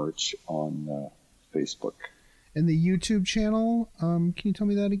Bob Merch on Facebook. And the YouTube channel, can you tell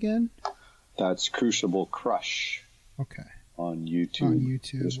me that again? That's Crucible Crush. Okay. On YouTube.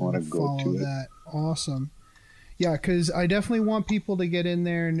 Just want to go to that. Awesome. Yeah, because I definitely want people to get in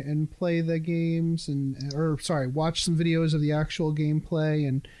there and play the games, watch some videos of the actual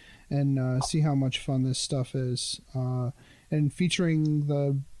gameplay and see how much fun this stuff is. And featuring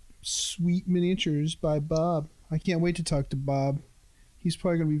the sweet miniatures by Bob. I can't wait to talk to Bob. He's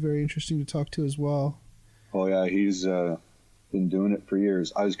probably going to be very interesting to talk to as well. Oh, yeah, he's been doing it for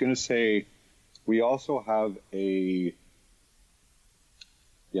years. I was going to say, we also have we're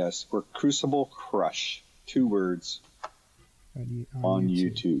Crucible Crush, 2 words, on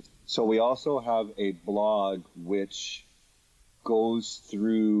YouTube. So we also have a blog which goes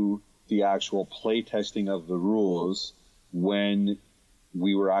through the actual playtesting of the rules. When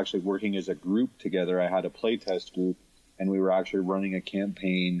we were actually working as a group together, I had a playtest group, and we were actually running a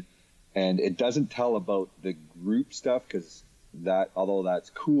campaign. And it doesn't tell about the group stuff, because although that's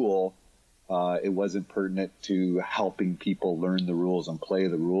cool, it wasn't pertinent to helping people learn the rules and play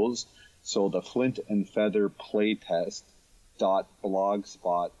the rules. So the Flint and Feather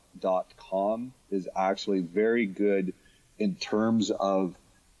playtest.blogspot.com is actually very good in terms of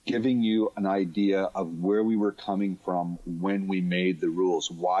giving you an idea of where we were coming from when we made the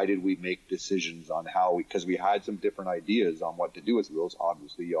rules. Why did we make decisions on how because we had some different ideas on what to do with the rules.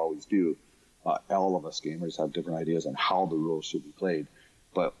 Obviously, you always do. All of us gamers have different ideas on how the rules should be played.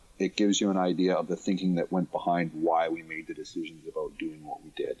 But it gives you an idea of the thinking that went behind why we made the decisions about doing what we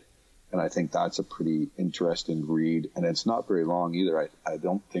did. And I think that's a pretty interesting read. And it's not very long either. I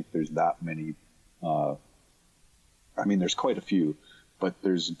don't think there's that many. There's quite a few, but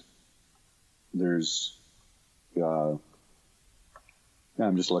there's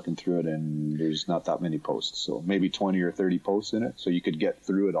I'm just looking through it, and there's not that many posts. So maybe 20 or 30 posts in it. So you could get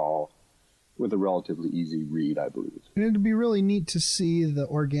through it all with a relatively easy read, I believe. And it'd be really neat to see the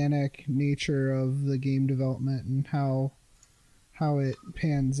organic nature of the game development and how it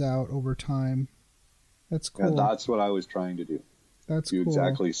pans out over time. That's cool. Yeah, that's what I was trying to do. That's you cool.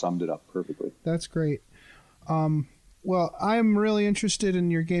 Exactly summed it up perfectly. That's great. Well, I'm really interested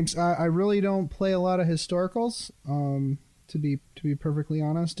in your games. I really don't play a lot of historicals, to be perfectly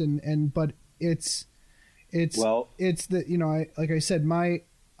honest. But it's the like I said, I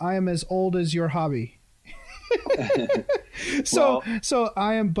am as old as your hobby. So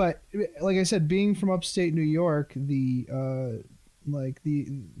I am, but like I said, being from upstate New York, the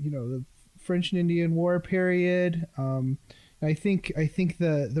French and Indian War period. I think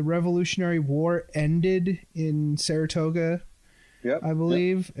the Revolutionary War ended in Saratoga, I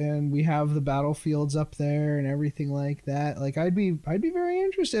believe, and we have the battlefields up there and everything like that. Like I'd be very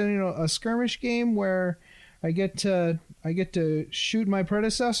interested in a skirmish game where I get to shoot my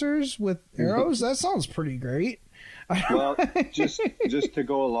predecessors with arrows. That sounds pretty great. Well, just to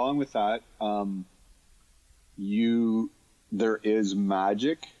go along with that, there is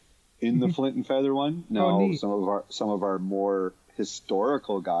magic in the Flint and Feather one. Now, some of our more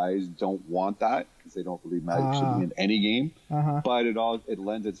historical guys don't want that because they don't believe magic should be in any game. But it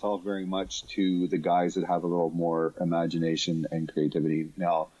lends itself very much to the guys that have a little more imagination and creativity.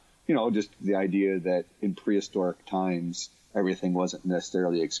 Now, just the idea that in prehistoric times everything wasn't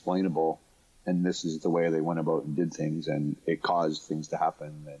necessarily explainable, and this is the way they went about and did things, and it caused things to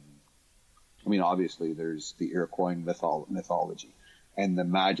happen. And obviously there's the Iroquois mythology. And the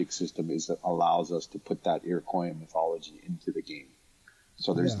magic system allows us to put that Iroquois mythology into the game.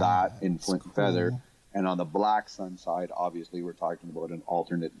 So there's that in Flint and Feather. And on the Black Sun side, obviously, we're talking about an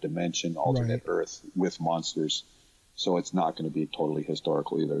alternate dimension, alternate Earth with monsters. So it's not going to be totally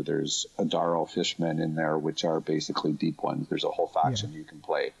historical either. There's Adaro fishmen in there, which are basically deep ones. There's a whole faction you can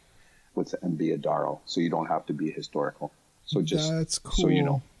play with and be Adaro. So you don't have to be historical. So that's cool. So you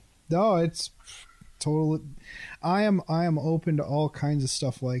know. No, it's totally. I am open to all kinds of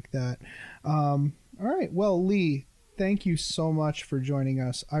stuff like that. All right. Well, Lee, thank you so much for joining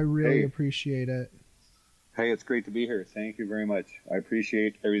us. I really appreciate it. Hey, it's great to be here. Thank you very much. I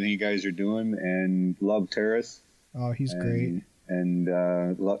appreciate everything you guys are doing and love Terrace. Oh, he's great. And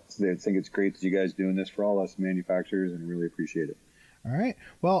I think it's great that you guys are doing this for all us manufacturers, and really appreciate it. All right.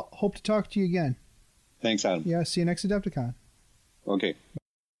 Well, hope to talk to you again. Thanks, Adam. Yeah, see you next Adepticon. Okay.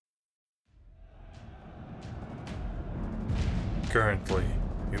 Currently,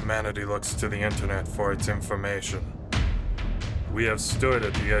 humanity looks to the internet for its information. We have stood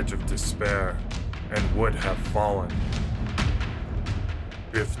at the edge of despair and would have fallen,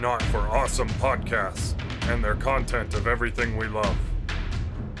 if not for awesome podcasts and their content of everything we love.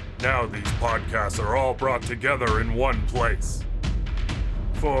 Now these podcasts are all brought together in one place,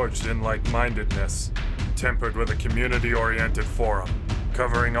 forged in like-mindedness, tempered with a community-oriented forum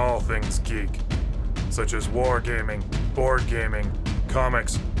covering all things geek, such as wargaming, board gaming,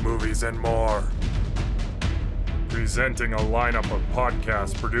 comics, movies, and more. Presenting a lineup of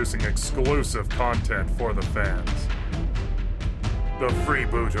podcasts producing exclusive content for the fans. The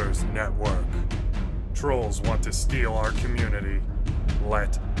Freebooters Network. Trolls want to steal our community.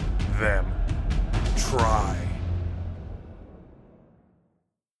 Let them try.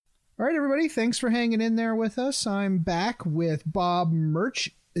 All right, everybody. Thanks for hanging in there with us. I'm back with Bob Murch.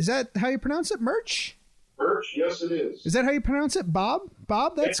 Is that how you pronounce it? Murch? Murch, yes, it is. Is that how you pronounce it? Bob?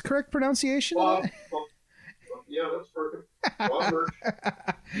 Bob, that's correct pronunciation? Bob. Yeah, that's perfect. Bob Murch.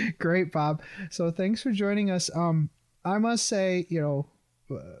 Great, Bob. So thanks for joining us. I must say,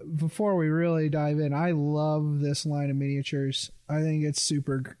 before we really dive in, I love this line of miniatures. I think it's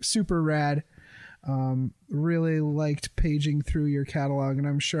super, super rad. Really liked paging through your catalog, and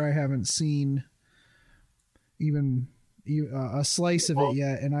I'm sure I haven't seen even a slice of it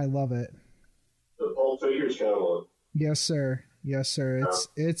yet, and I love it. The Paul Figures catalog. Yes, sir. Yes, sir.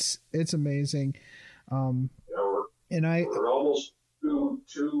 It's amazing. Yeah, And we're almost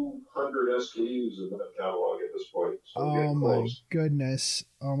 200 SKUs in that catalog at this point. So oh my goodness.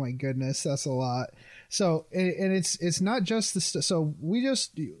 Oh my goodness. That's a lot. So, and it's not just the so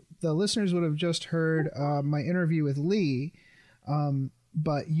the listeners would have just heard my interview with Lee.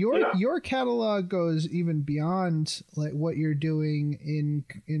 But your catalog goes even beyond like what you're doing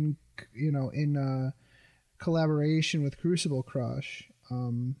in collaboration with Crucible Crush.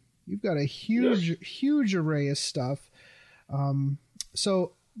 You've got a huge array of stuff.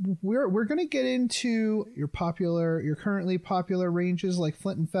 So we're going to get into your currently popular ranges like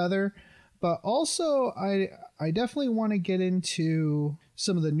Flint and Feather, but also I definitely want to get into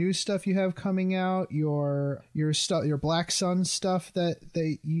some of the new stuff you have coming out, your Black Sun stuff that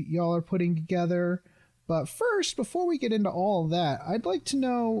y'all are putting together. But first, before we get into all of that, I'd like to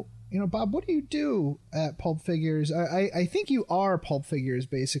know, Bob, what do you do at Pulp Figures? I think you are Pulp Figures,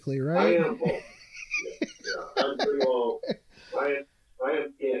 basically, right? I am Pulp. Yeah, I'm pretty well. I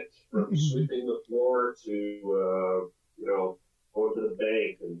am it, from sweeping the floor to going to the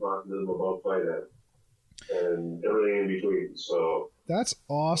bank and talking to them about finance and everything in between. So that's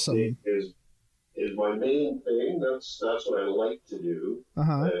awesome. It is my main thing. That's what I like to do.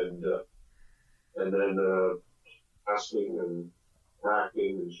 And then asking and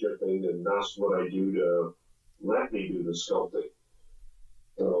packing and shipping, and that's what I do to let me do the sculpting.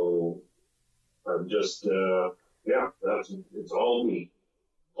 So I'm just it's all me.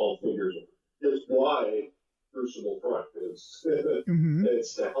 All figures. It's why Crucible Crush is.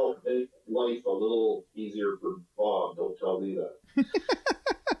 It's to help make life a little easier for Bob. Don't tell me that.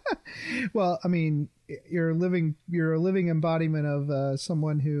 Well, I mean, you're a living embodiment of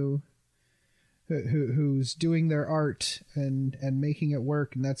someone who's doing their art and making it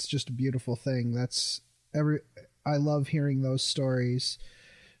work, and that's just a beautiful thing. I love hearing those stories.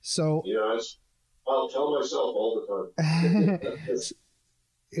 So I'll tell myself all the time.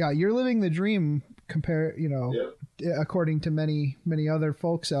 Yeah, you're living the dream according to many other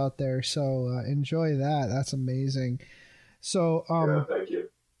folks out there. So enjoy that. That's amazing. So thank you.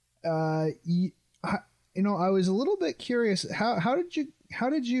 I was a little bit curious. How did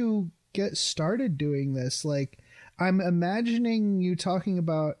you get started doing this? Like, I'm imagining you talking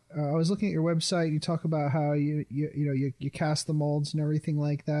about. I was looking at your website. You talk about how you cast the molds and everything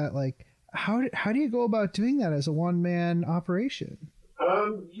like that. Like, how do you go about doing that as a one-man operation?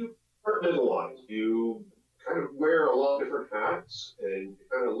 You compartmentalize. You kind of wear a lot of different hats, and you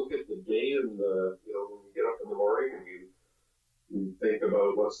kind of look at the day and when you get up in the morning and you think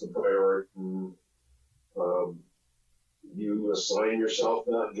about what's the priority, and you assign yourself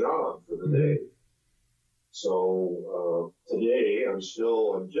that job for the day. So today I'm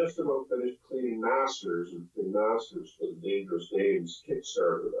just about finished cleaning Masters for the Dangerous Games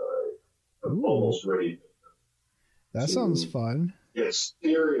Kickstarter that I'm almost ready. That sounds fun. Get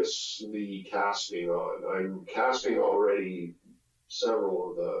seriously casting on. I'm casting already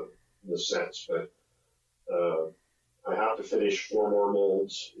several of the sets, but I have to finish 4 more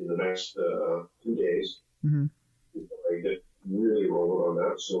molds in the next 2 days. Before I get really rolling on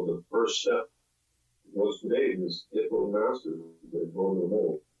that. So the first step was today is get those Masters and go to the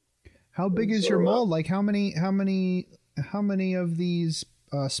mold. How big is your mold? Like how many of these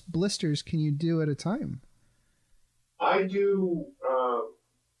blisters can you do at a time? I do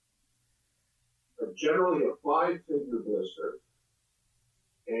generally a 5-figure blister,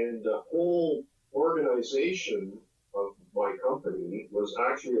 and the whole organization of my company was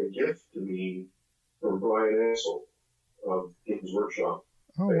actually a gift to me from Brian Ansel of Games Workshop.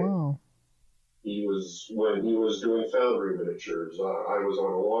 Oh, wow. When he was doing Foundry Miniatures, I was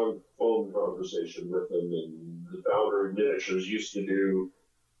on a long phone conversation with him, and the Foundry Miniatures used to do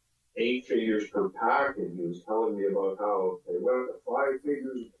 8 figures per pack, and he was telling me about how they went to 5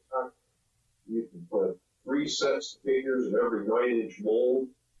 figures per pack. You can put 3 sets of figures in every 9-inch mold,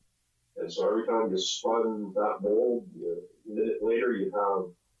 and so every time you spun that mold, a minute later you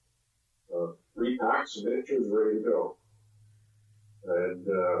have 3 packs of miniatures ready to go. And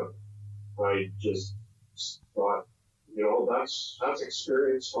I just thought, that's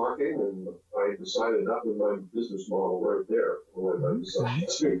experience talking, and I decided that was my business model right there when I decided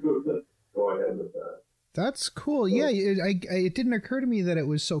to go ahead with that. That's cool. Yeah, it didn't occur to me that it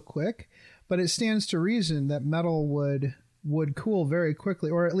was so quick, but it stands to reason that metal would cool very quickly,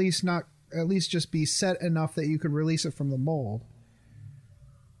 or at least just be set enough that you could release it from the mold.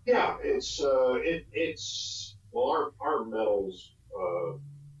 Yeah, it's our metals,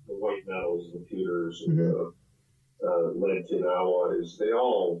 the white metals, the pewters, and the lead tin alloys, they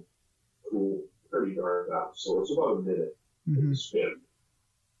all cool pretty darn fast. So it's about a minute the spin.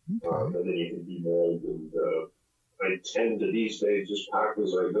 And then you can demold. And I tend to these days just pack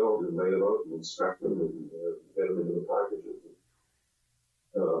as I go and lay them out and inspect them and get them into the packages.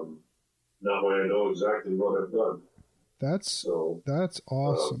 That way I know exactly what I've done. That's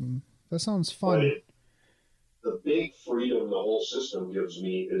awesome. That sounds fun. The big freedom the whole system gives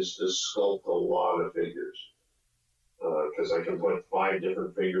me is to sculpt a lot of figures. Because I can put 5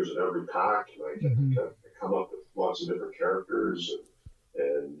 different figures in every pack, and I can come up with lots of different characters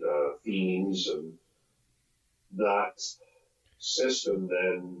and themes, and that system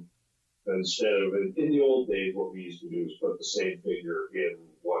then, instead of, in the old days, what we used to do is put the same figure in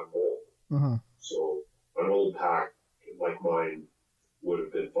one mold. So an old pack like mine would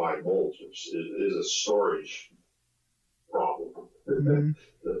have been 5 molds, which is a storage problem, to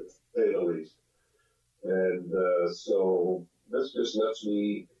say the least. And so this just lets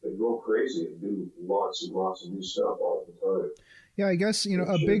me go crazy and do lots and lots of new stuff all the time. Yeah, I guess,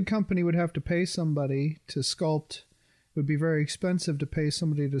 a big company would have to pay somebody to sculpt. It would be very expensive to pay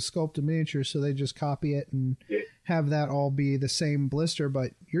somebody to sculpt a miniature, so they just copy it and have that all be the same blister.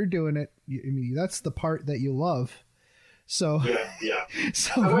 But you're doing it. That's the part that you love. So yeah.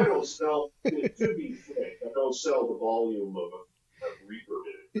 So I don't sell. To be frank, I don't sell the volume of Reaper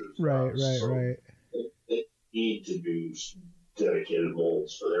miniatures. Right. They need to do dedicated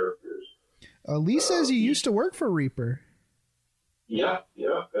molds for their figures. Lee says you used to work for Reaper. Yeah,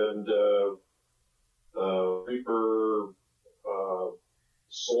 and Reaper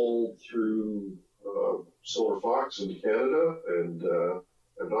sold through Silver Fox in Canada, and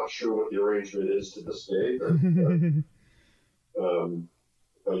I'm not sure what the arrangement is to this day.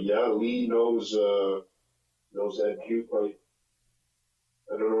 But yeah, Lee knows Ed Pugh quite.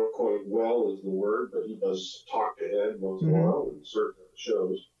 I don't know quite well is the word, but he does talk to Ed once in a while in certain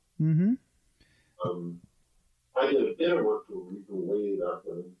shows. I did a bit of work for Reaper way back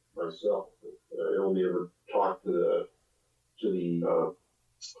when myself. I only ever talked to the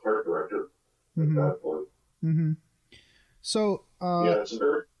art director at that point. So it's a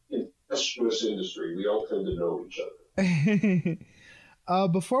very incestuous industry. We all tend to know each other.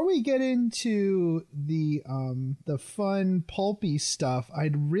 Before we get into the fun pulpy stuff,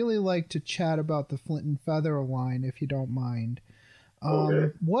 I'd really like to chat about the Flint and Feather line, if you don't mind.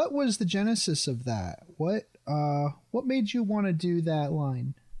 Okay. What was the genesis of that? What made you want to do that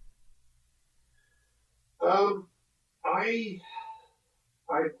line? I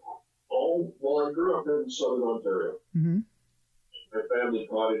grew up in Southern Ontario. My family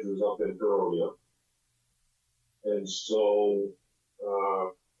cottage was up in Huronia, and so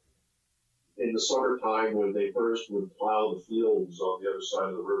in the summertime, when they first would plow the fields on the other side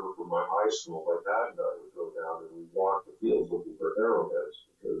of the river from my high school, my dad and I would go down and we'd walk the fields looking for arrowheads,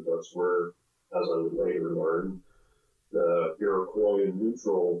 because that's where, as I would later learn, the Iroquois and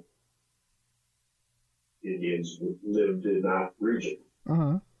neutral Indians lived in that region.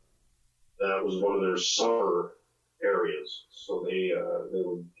 That was one of their summer areas, so they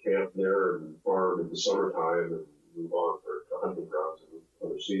would camp there and farm in the summertime and move on to hunting grounds in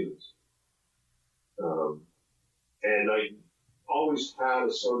other seasons. And I always had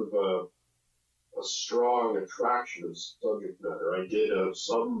a sort of a strong attraction of subject matter. I did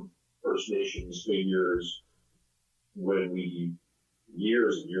some First Nations figures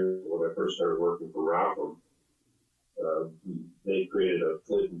years and years when I first started working for Rapham. They created a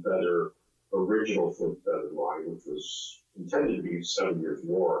Flint and Feather, original Flint and Feather line, which was intended to be 7 years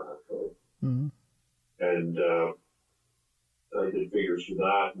more, actually. And I did figures for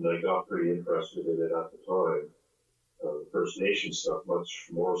that, and I got pretty interested in it at the time. First Nation stuff, much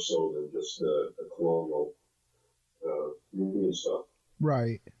more so than just the colonial Indian stuff.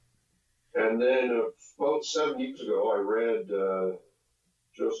 Right. And then about 7 years ago, I read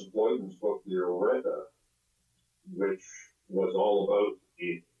Joseph Boyden's book, The Oretta, which was all about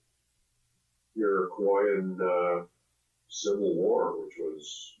the Iroquoian Civil War, which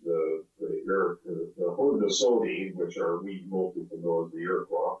was the Haudenosaunee, which most people know as the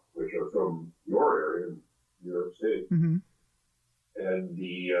Iroquois, which are from your area in New York State, and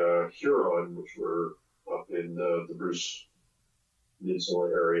the Huron, which were up in the Bruce Peninsula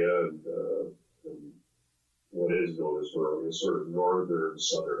area, and what is known as Huron, sort of northern,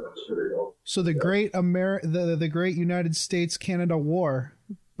 southern Ontario. So the great the great United States-Canada War,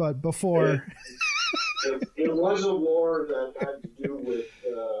 but before. It was a war that had to do with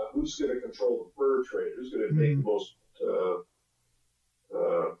who's going to control the fur trade, who's going to make the most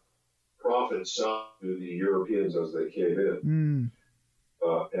profits out to the Europeans as they came in.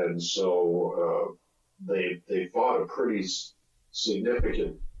 And so they fought a pretty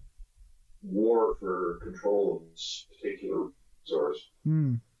significant war for control of this particular resource.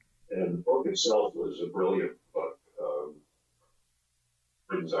 Hmm. And the book itself was a brilliant book.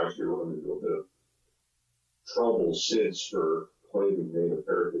 It was actually running into a bit of trouble since for claiming native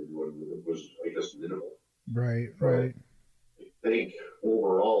heritage when it was, I guess, minimal. Right. I think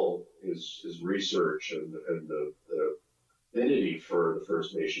overall his research and the affinity for the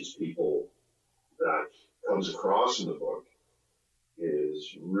First Nations people that comes across in the book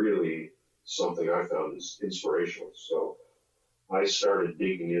is really something I found is inspirational. So I started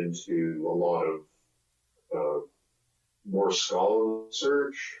digging into a lot of more scholarly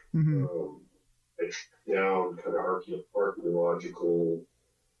research. Mm-hmm. I tracked down kind of archaeological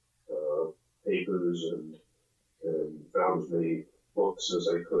papers and found as many books as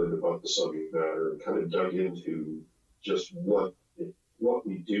I could about the subject matter, and kind of dug into just what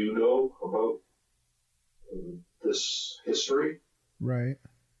we do know about this history. Right.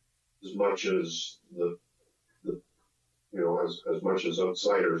 As much as as much as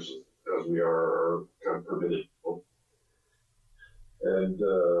outsiders as we are kind of permitted. And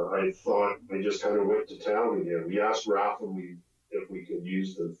I thought I just kind of went to town again. We asked Ralph if we could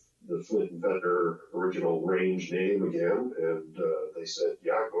use the Flint and Feather original range name again, and they said,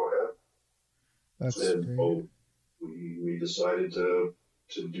 "Yeah, go ahead." That's and great. So we decided to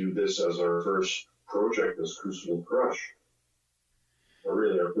do this as our first project, as Crucible Crush. Or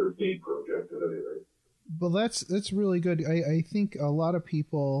really our third big project, at any rate. Well, that's really good. I think a lot of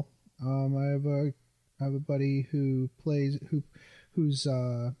people. I have a buddy who plays who's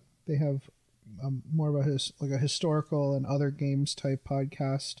they have more of a historical and other games type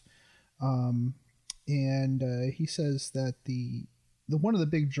podcast, and he says that the one of the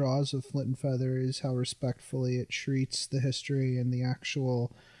big draws of Flint and Feather is how respectfully it treats the history and the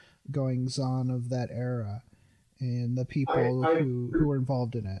actual goings on of that era and the people who were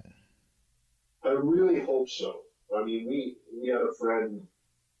involved in it. I really hope so. I mean, we had a friend,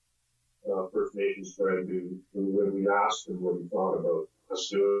 First Nations friend, who when we asked him what he thought about us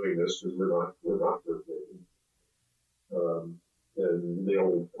doing this, because we're not First Nations, and the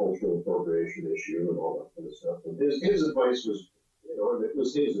old cultural appropriation issue and all that kind of stuff. And his advice was, it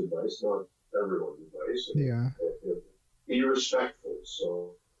was his advice, not everyone's advice. Yeah. Be respectful.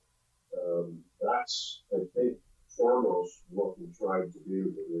 So that's, I think, foremost what we tried to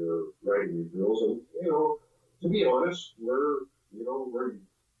do when we were writing these rules. And to be honest, we're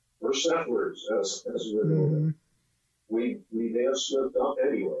settlers as we're doing. We may have slipped up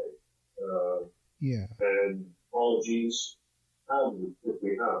anyway. Yeah. And apologies if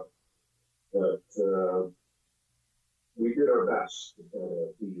we have, but we did our best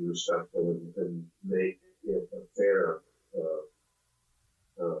to be respectful and make it a fair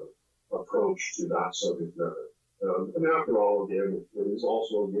approach to that subject matter. And after all, again, it is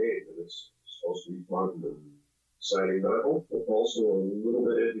also a game, and it's supposed to be fun and exciting, but I hope it's also a little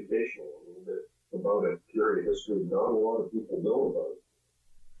bit educational, a little bit about a period of history not a lot of people know about.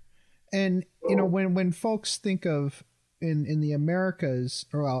 And, when folks think of in the Americas,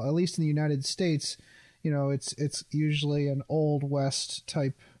 or well, at least in the United States, it's usually an Old West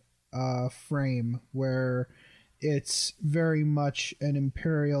type frame where it's very much an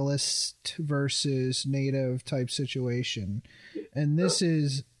imperialist versus native type situation. And this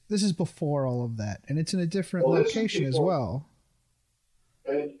is before all of that, and it's in a different location as well.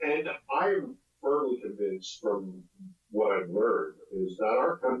 And I'm firmly convinced from what I've learned is that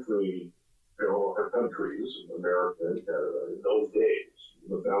our country, our countries, America and Canada, in those days,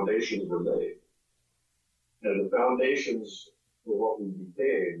 the foundations were laid. And the foundations for what we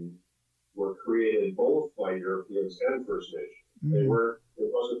became were created both by Europeans and First Nations. Mm-hmm. It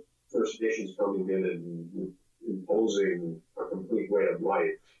wasn't First Nations coming in and imposing a complete way of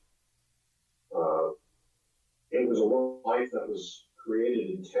life. It was a life that was created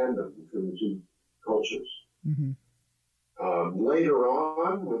in tandem between the two cultures. Mm-hmm. Later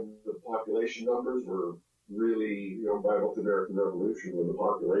on, when the population numbers were really, by about the American Revolution, when the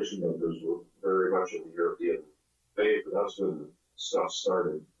population numbers were very much in the European favor, that's when stuff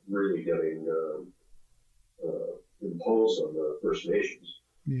started really getting imposed on the First Nations.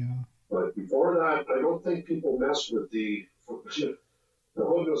 Yeah. But before that, I don't think people messed with the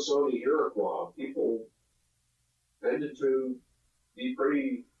Haudenosaunee Iroquois. People tended to be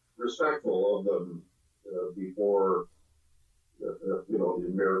pretty respectful of them before the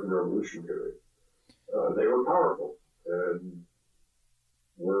American Revolution period. They were powerful and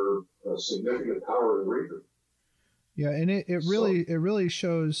were a significant power in the region. Yeah, and it really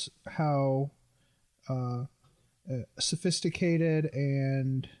shows how sophisticated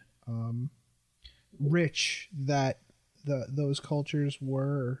and rich that those cultures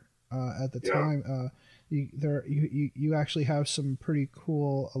were at the time. You actually have some pretty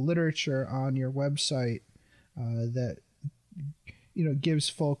cool literature on your website that gives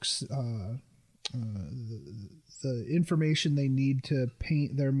folks the information they need to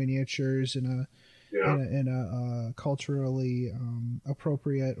paint their miniatures in a culturally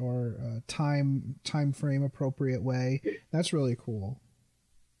appropriate or time frame appropriate way. That's really cool.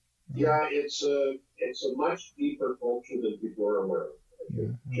 Yeah, it's a much deeper culture than people are aware of. I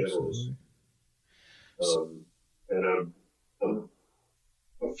think, generally. And I'm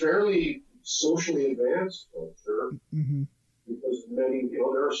a fairly socially advanced culture, because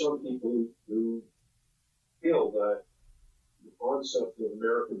there are some people who feel that the concept of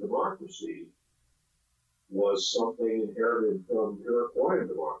American democracy was something inherited from Iroquois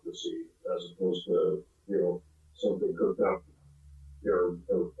democracy, as opposed to something cooked up, a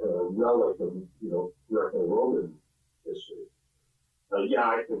relic of Greco-Roman history. I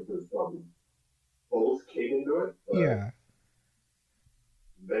think there's probably both came into it. But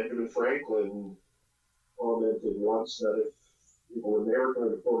Benjamin Franklin commented once that if when they were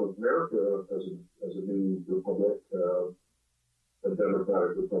trying to form America as a new republic, a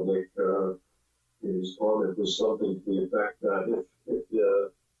democratic republic, his comment was something to the effect that if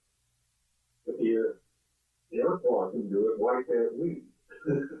the Iroquois can do it, why can't we?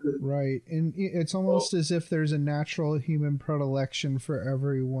 Right, and it's almost as if there's a natural human predilection for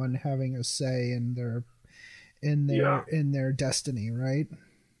everyone having a say in their destiny, right?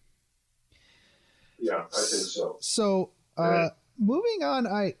 Yeah, I think so. So, moving on,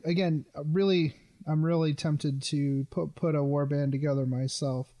 I'm really tempted to put a warband together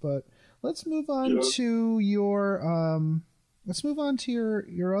myself, but let's move on to your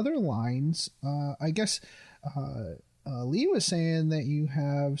other lines. I guess Lee was saying that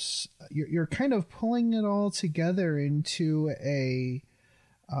you're kind of pulling it all together into a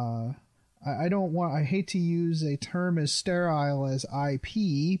I hate to use a term as sterile as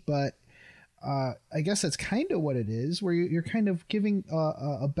IP, but I guess that's kind of what it is, where you're kind of giving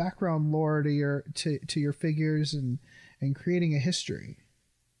a background lore to your figures and creating a history.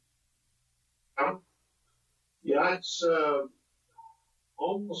 Yeah, it's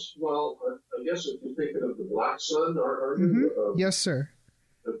almost, I guess if you're thinking of the Black Sun, are you? Yes, sir.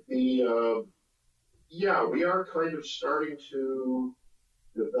 We are kind of starting to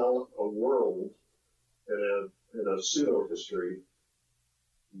develop a world in a pseudo-history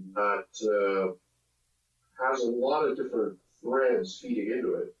that has a lot of different threads feeding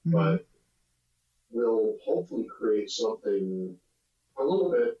into it, but will hopefully create something a little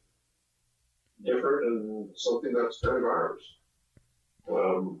bit different and something that's kind of ours.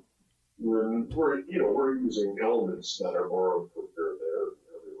 We're using elements that are borrowed from here and there and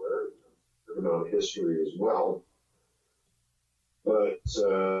everywhere, driven on history as well. But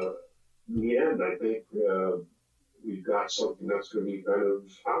in the end, I think we've got something that's going to be kind of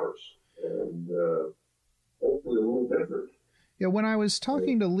ours, and hopefully a little different. Yeah, when I was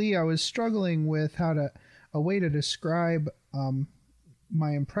talking to Lee, I was struggling with a way to describe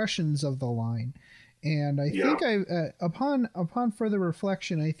my impressions of the line, and I think upon further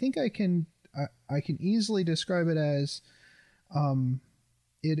reflection, I think I can easily describe it as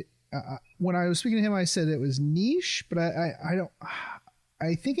when I was speaking to him, I said it was niche, but I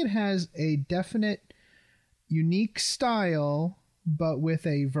think it has a definite unique style, but with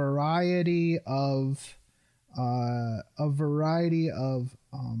a variety of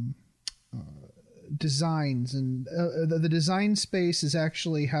designs, and the design space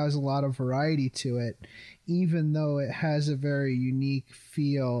has a lot of variety to it, even though it has a very unique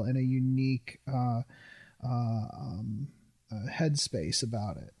feel and a unique headspace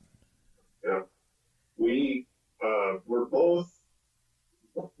about it. Yeah, we're both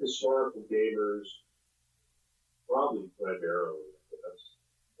historical gamers, probably primarily, I guess,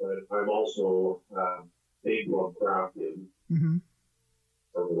 but I'm also big Lovecraftian from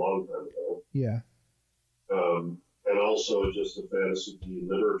a long time ago. Yeah. And also just a fantasy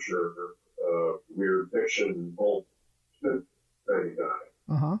literature, weird fiction, pulp kind of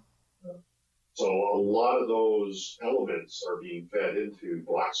guy. So a lot of those elements are being fed into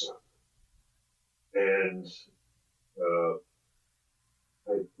Black Sun. And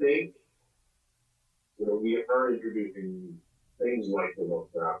I think, we are introducing things like the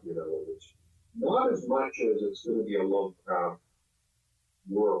Lovecraftian elements, not as much as it's going to be a Lovecraft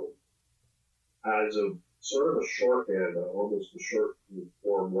world, as a sort of a shorthand, almost a short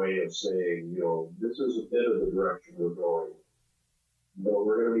form way of saying, this is a bit of the direction we're going, but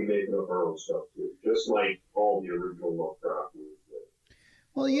we're going to be making up our own stuff too, just like all the original Lovecraft movies did.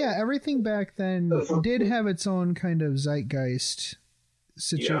 Well, yeah, everything back then did have its own kind of zeitgeist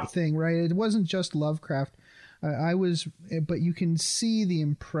thing, right? It wasn't just Lovecraft. But you can see the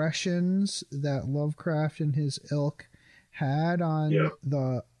impressions that Lovecraft and his ilk had on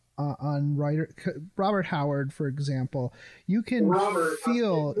on writer Robert Howard, for example. You can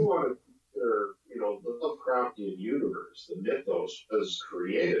feel. The Lovecraftian universe, the mythos, was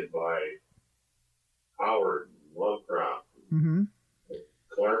created by Howard and Lovecraft,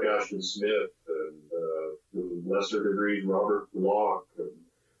 Clark Ashton Smith, and to lesser degrees Robert Bloch.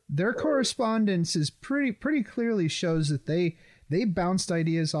 Their correspondence is pretty clearly shows that they bounced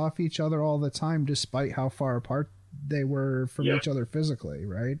ideas off each other all the time, despite how far apart they were from each other physically,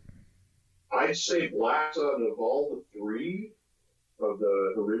 right? I'd say Black Sun, of all the three, of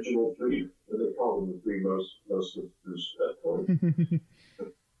the original three, they call them the three most at that point.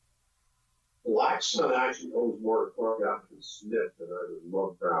 Black Sun actually owes more to Clark Ashton Smith than either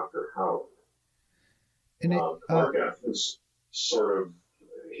Lovecraft or Howard. And Clark Ashton's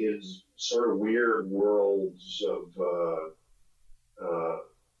his sort of weird worlds of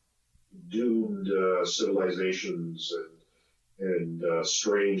doomed civilizations and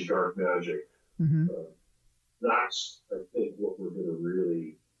strange dark magic. That's, I think, what we're going to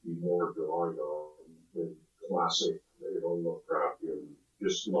really be more drawing on in classic, Lovecraftian,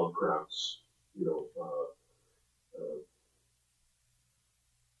 just Lovecraft's,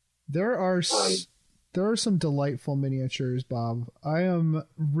 There are some delightful miniatures, Bob. I am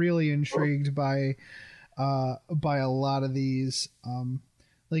really intrigued by a lot of these. I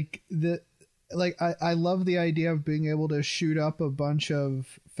love the idea of being able to shoot up a bunch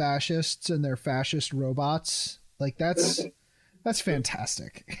of fascists and their fascist robots. Like that's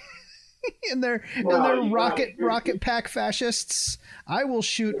fantastic. and they're rocket pack fascists. I will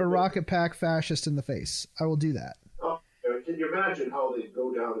shoot a rocket pack fascist in the face. I will do that. Can you imagine how they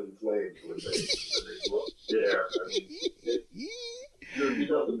go down in flames when they go up there? I mean, there'd be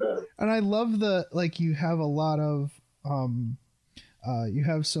nothing better. And I love you have a lot of you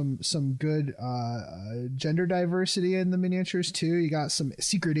have some good gender diversity in the miniatures too. You got some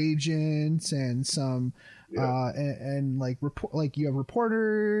secret agents and some and you have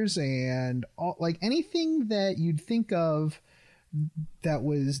reporters and all, like anything that you'd think of that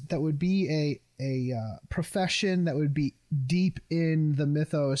would be a profession that would be deep in the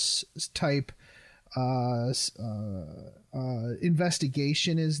mythos type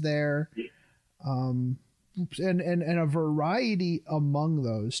investigation is there. And a variety among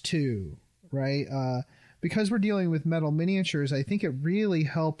those too, right? Because we're dealing with metal miniatures, I think it really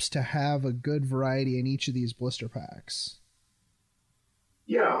helps to have a good variety in each of these blister packs.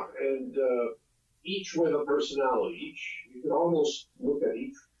 Yeah, and each with a personality. You can almost look at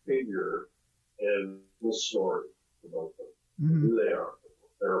each figure and a little story about them, who they are,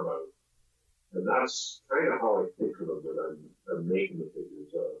 what they're about. And that's kind of how I think of them when I'm making the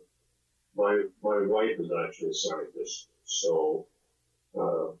figures. My wife is actually a scientist, so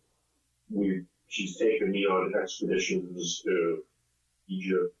she's taken me on expeditions to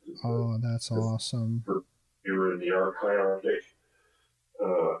Egypt. Oh, that's awesome! We were in the high Arctic,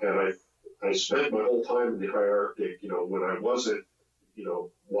 and I spent my whole time in the high Arctic. When I wasn't,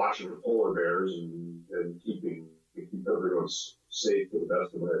 watching the polar bears and keep everyone safe to the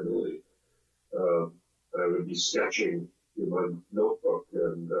best of my ability. I would be sketching in my notebook,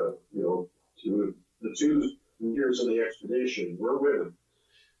 and the two years of the expedition were women,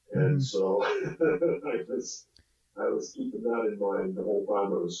 and so I was keeping that in mind the whole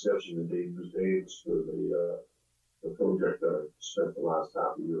time I was sketching the dangerous days for the project that I spent the last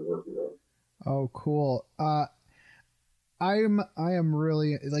half a year working on. Oh, cool! I am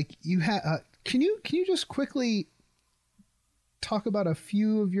really you have. Can you just quickly talk about a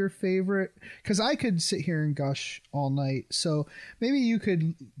few of your favorite, because I could sit here and gush all night, so maybe you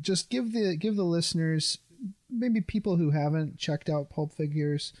could just give the listeners, maybe people who haven't checked out Pulp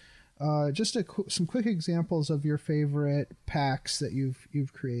Figures, just some quick examples of your favorite packs that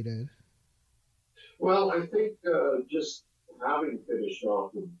you've created. Well, I think just having finished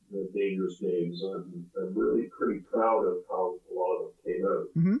off the Dangerous Days, I'm really pretty proud of how a lot of them came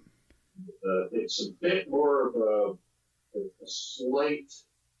out. It's a bit more of a slight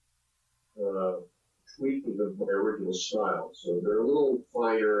tweaking of my original style. So they're a little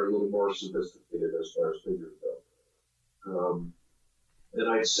finer, a little more sophisticated as far as figures go. And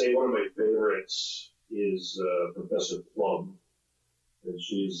I'd say one of my favorites is Professor Plum. And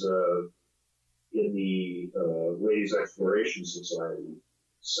she's in the Ladies Exploration Society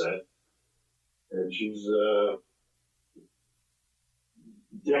set. And she's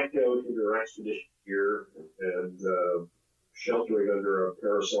decked out in her expedition gear and sheltering under a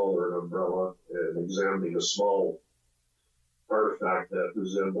parasol or an umbrella and examining a small artifact that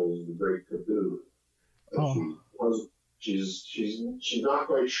resembles the Great Kaboo. Oh. She's not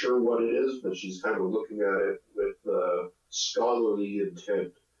quite sure what it is, but she's kind of looking at it with scholarly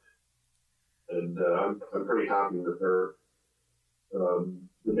intent, and I'm pretty happy with her. The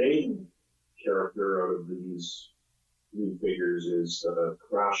main character out of these new figures is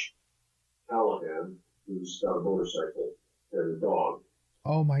Crash Callahan, who's got a motorcycle and a dog.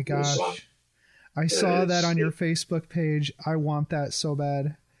 Oh my gosh. I saw that on your Facebook page. I want that so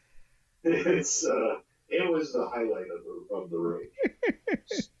bad. It was the highlight of the range.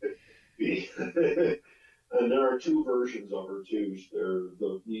 And there are two versions of her too.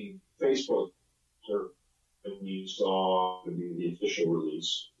 The Facebook and you saw the official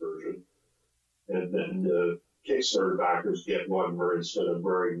release version, and then the Kickstarter backers get one where instead of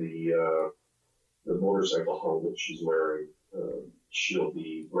wearing the motorcycle helmet she's wearing, she'll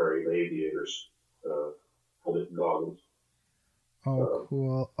be wearing the aviators helmet and goggles. Oh,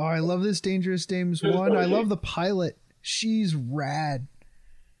 cool. Oh, I love this Dangerous Dames one. I love the pilot. She's rad.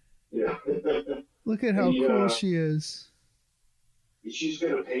 Yeah. Look at how cool she is. She's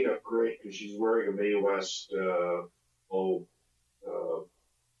going to paint up great because she's wearing a Mae West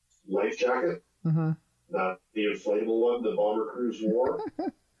life jacket. Uh-huh. Not the inflatable one the bomber crews wore.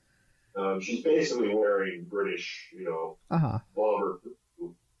 She's basically wearing British, bomber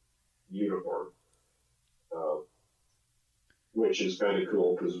uniform. Which is kind of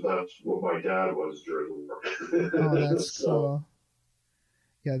cool because that's what my dad was during the war. Oh, that's cool.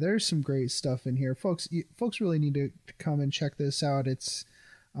 Yeah, there's some great stuff in here. Folks really need to come and check this out. It's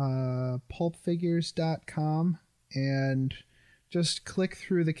pulpfigures.com, and just click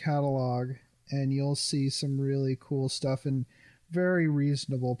through the catalog and you'll see some really cool stuff and very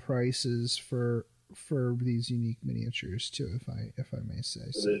reasonable prices for these unique miniatures too, if I may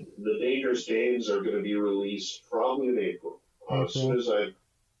say so. The Dangerous Dames are going to be released probably in April. As soon as I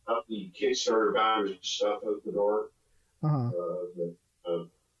got the Kickstarter backers stuff out the door,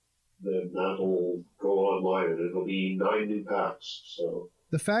 then that'll go online and it'll be 9 new packs. So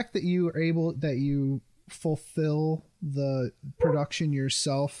the fact that you fulfill the production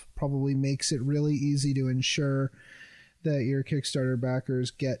yourself probably makes it really easy to ensure that your Kickstarter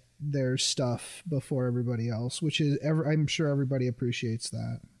backers get their stuff before everybody else, which is I'm sure everybody appreciates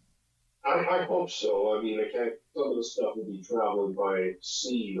that. I hope so. I mean, some of the stuff will be traveling by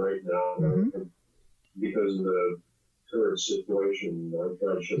sea right now because of the current situation. I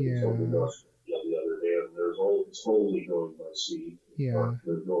tried to ship something else the other day, and it's wholly going by sea. Yeah.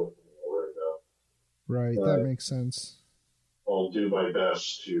 There's no right now. Right, that makes sense. I'll do my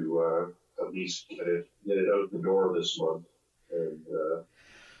best to at least get it out the door this month, and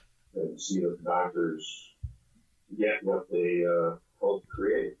see that the backers get what they helped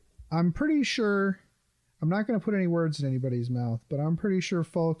create. I'm pretty sure, I'm not going to put any words in anybody's mouth, but I'm pretty sure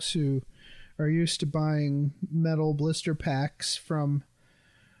folks who are used to buying metal blister packs from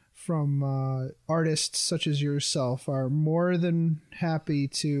artists such as yourself are more than happy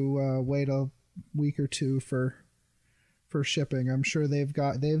to wait a week or two for shipping. I'm sure they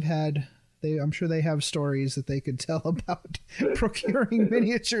have stories that they could tell about procuring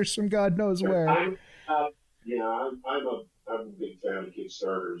miniatures from God knows where. I'm a big fan of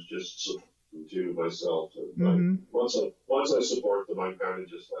Kickstarters, just to myself. And once I support them, I'm kind of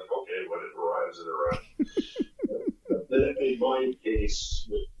just like, okay, when it arrives, it arrives. In my case,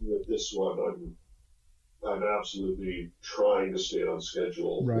 with this one, I'm absolutely trying to stay on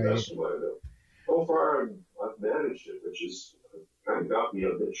schedule the best of my ability. So far, I've managed it, which is kind of got me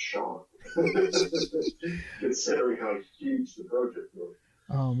a bit shocked, considering how huge the project was.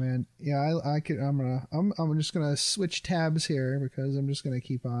 Oh man, yeah, I'm just gonna switch tabs here because I'm just gonna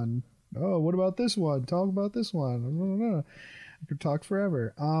keep on. Oh, what about this one? Talk about this one. I could talk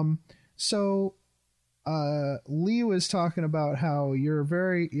forever. So Lee was talking about how you're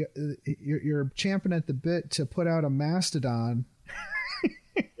champing at the bit to put out a Mastodon.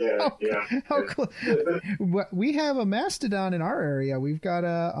 How cool. We have a Mastodon in our area. We've got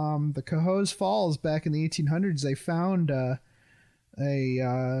the Cohoes Falls back in the 1800s. They found a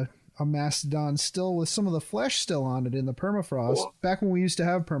Mastodon still with some of the flesh still on it in the permafrost, back when we used to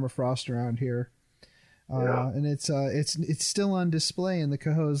have permafrost around here. And it's still on display in the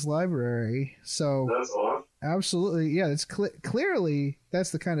Cohoes Library. So that's awesome. Absolutely, yeah. It's clearly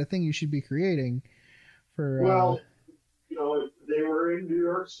that's the kind of thing you should be creating for. They were in New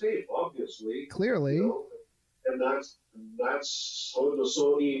York State, obviously. Clearly, and that's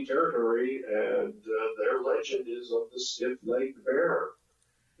Haudenosaunee territory, and their legend is of the stiff-legged bear,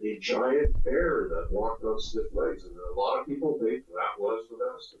 a giant bear that walked on stiff legs, and a lot of people think that was the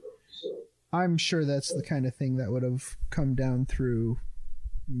Mastodon. So I'm sure that's the kind of thing that would have come down through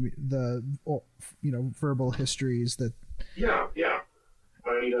the, verbal histories that. Yeah.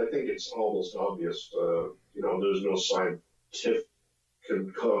 I mean, I think it's almost obvious. There's no scientific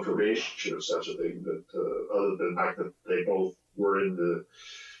confirmation of such a thing, but other than the fact that they both were in the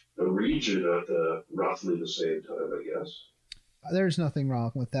region at roughly the same time, I guess. There's nothing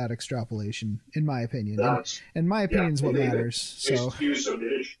wrong with that extrapolation, in my opinion. And my opinion is what matters. So. Excuse some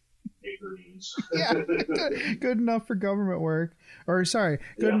maker needs. Yeah, good enough for government work, or sorry,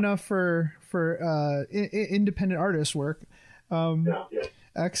 good enough for independent artist work.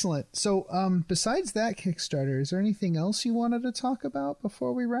 Excellent. So, besides that Kickstarter, is there anything else you wanted to talk about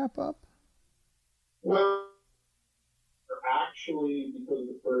before we wrap up? Well, actually, because of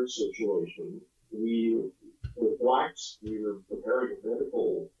the current situation, with Wax, we were preparing a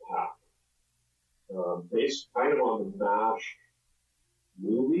medical pack based kind of on the MASH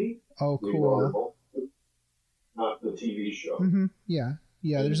movie. Oh, cool. Not the TV show. Mm-hmm. Yeah.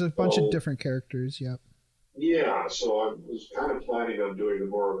 There's a bunch of different characters. Yep. Yeah, so I was kind of planning on doing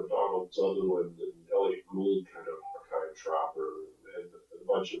more of a Donald Sutherland and Elliot Gould kind of trapper and a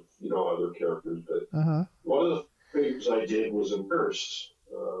bunch of other characters. But one of the things I did was a nurse,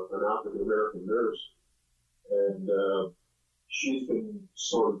 an African American nurse, and she's been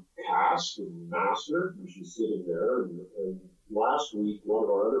sort of cast and mastered, and she's sitting there. And last week, one of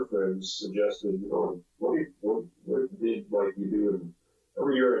our other friends suggested, what did like you do in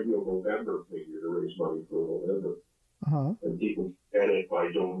every year I do a Movember figure to raise money for Movember. And people get it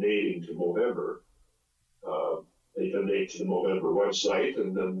by donating to Movember. They donate to the Movember website,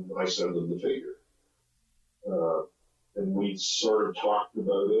 and then I send them the figure. And we sort of talked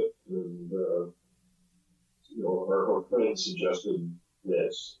about it, and our friend suggested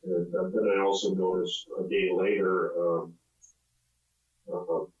this. And then I also noticed a day later,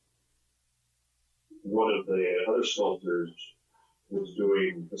 one of the other sculptors was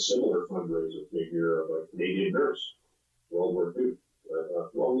doing a similar fundraiser figure of a Canadian nurse, World War II. I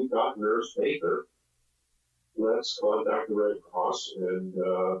thought, well, we've got Nurse Baker. Let's contact the Red Cross and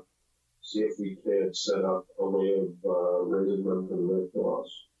see if we can set up a way of raising money for the Red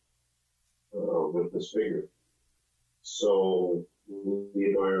Cross with this figure. So we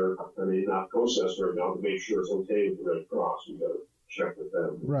and I are in that process right now to make sure it's okay with the Red Cross. We've got to check with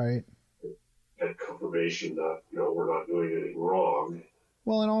them. Right. Get confirmation that, we're not doing anything wrong.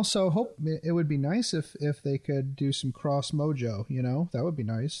 Well, and also hope it would be nice if they could do some cross mojo, that would be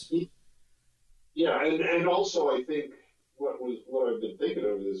nice. Yeah. And also I think what I've been thinking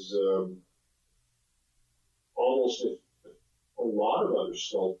of is, almost if a lot of other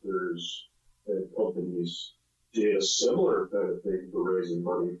sculptors and companies did a similar kind of thing for raising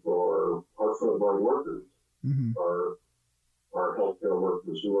money for our frontline workers, our healthcare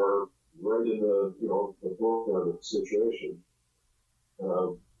workers who are right in the forefront of the situation.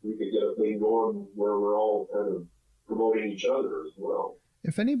 We could get a thing going where we're all kind of promoting each other as well.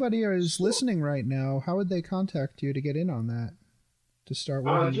 If anybody is listening right now, how would they contact you to get in on that? To start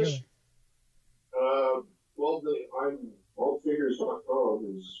working together? I'm allfigures.com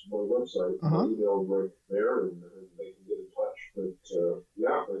is my website. My email right there, and they can get in touch. But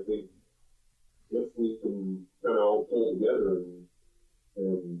I think if we can kind of all pull together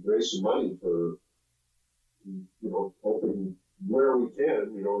and raise some money for, helping where we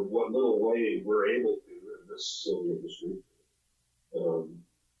can, in what little way we're able to in this silly industry,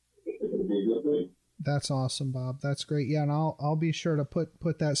 it's going to be a good thing. That's awesome, Bob. That's great. Yeah, and I'll be sure to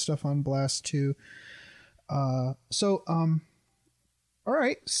put that stuff on blast too. All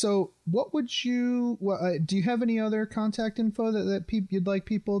right. So what would you, do you have any other contact info that you'd like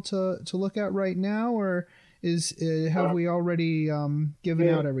people to look at right now, or have we already given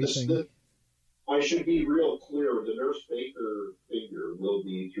out everything? I should be real clear. The Nurse Baker figure will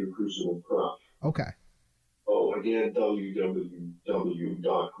be through Crucible Crush. Okay. Oh, again,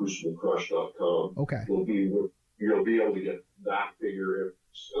 www.cruciblecrush.com. Okay. You'll be able to get that figure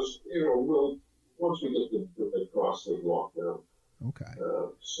once we get the cross thing locked down. Okay.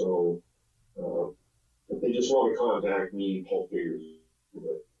 If they just want to contact me, Pulp Figures,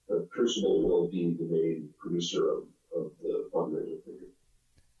 Crucible will be the main producer of the fundraiser figure.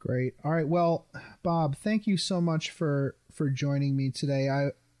 Great. All right. Well, Bob, thank you so much for joining me today.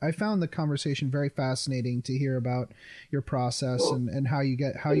 I found the conversation very fascinating to hear about your process and how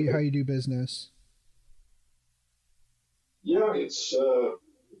you do business. Yeah, it's a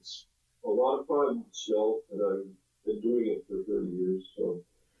lot of fun still, and I've been doing it for 30 years, so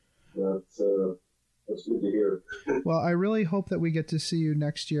that's good to hear. Well, I really hope that we get to see you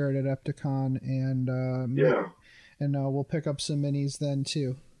next year at Adepticon, and we'll pick up some minis then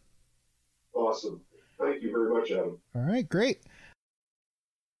too. Awesome. Thank you very much, Adam. All right, great.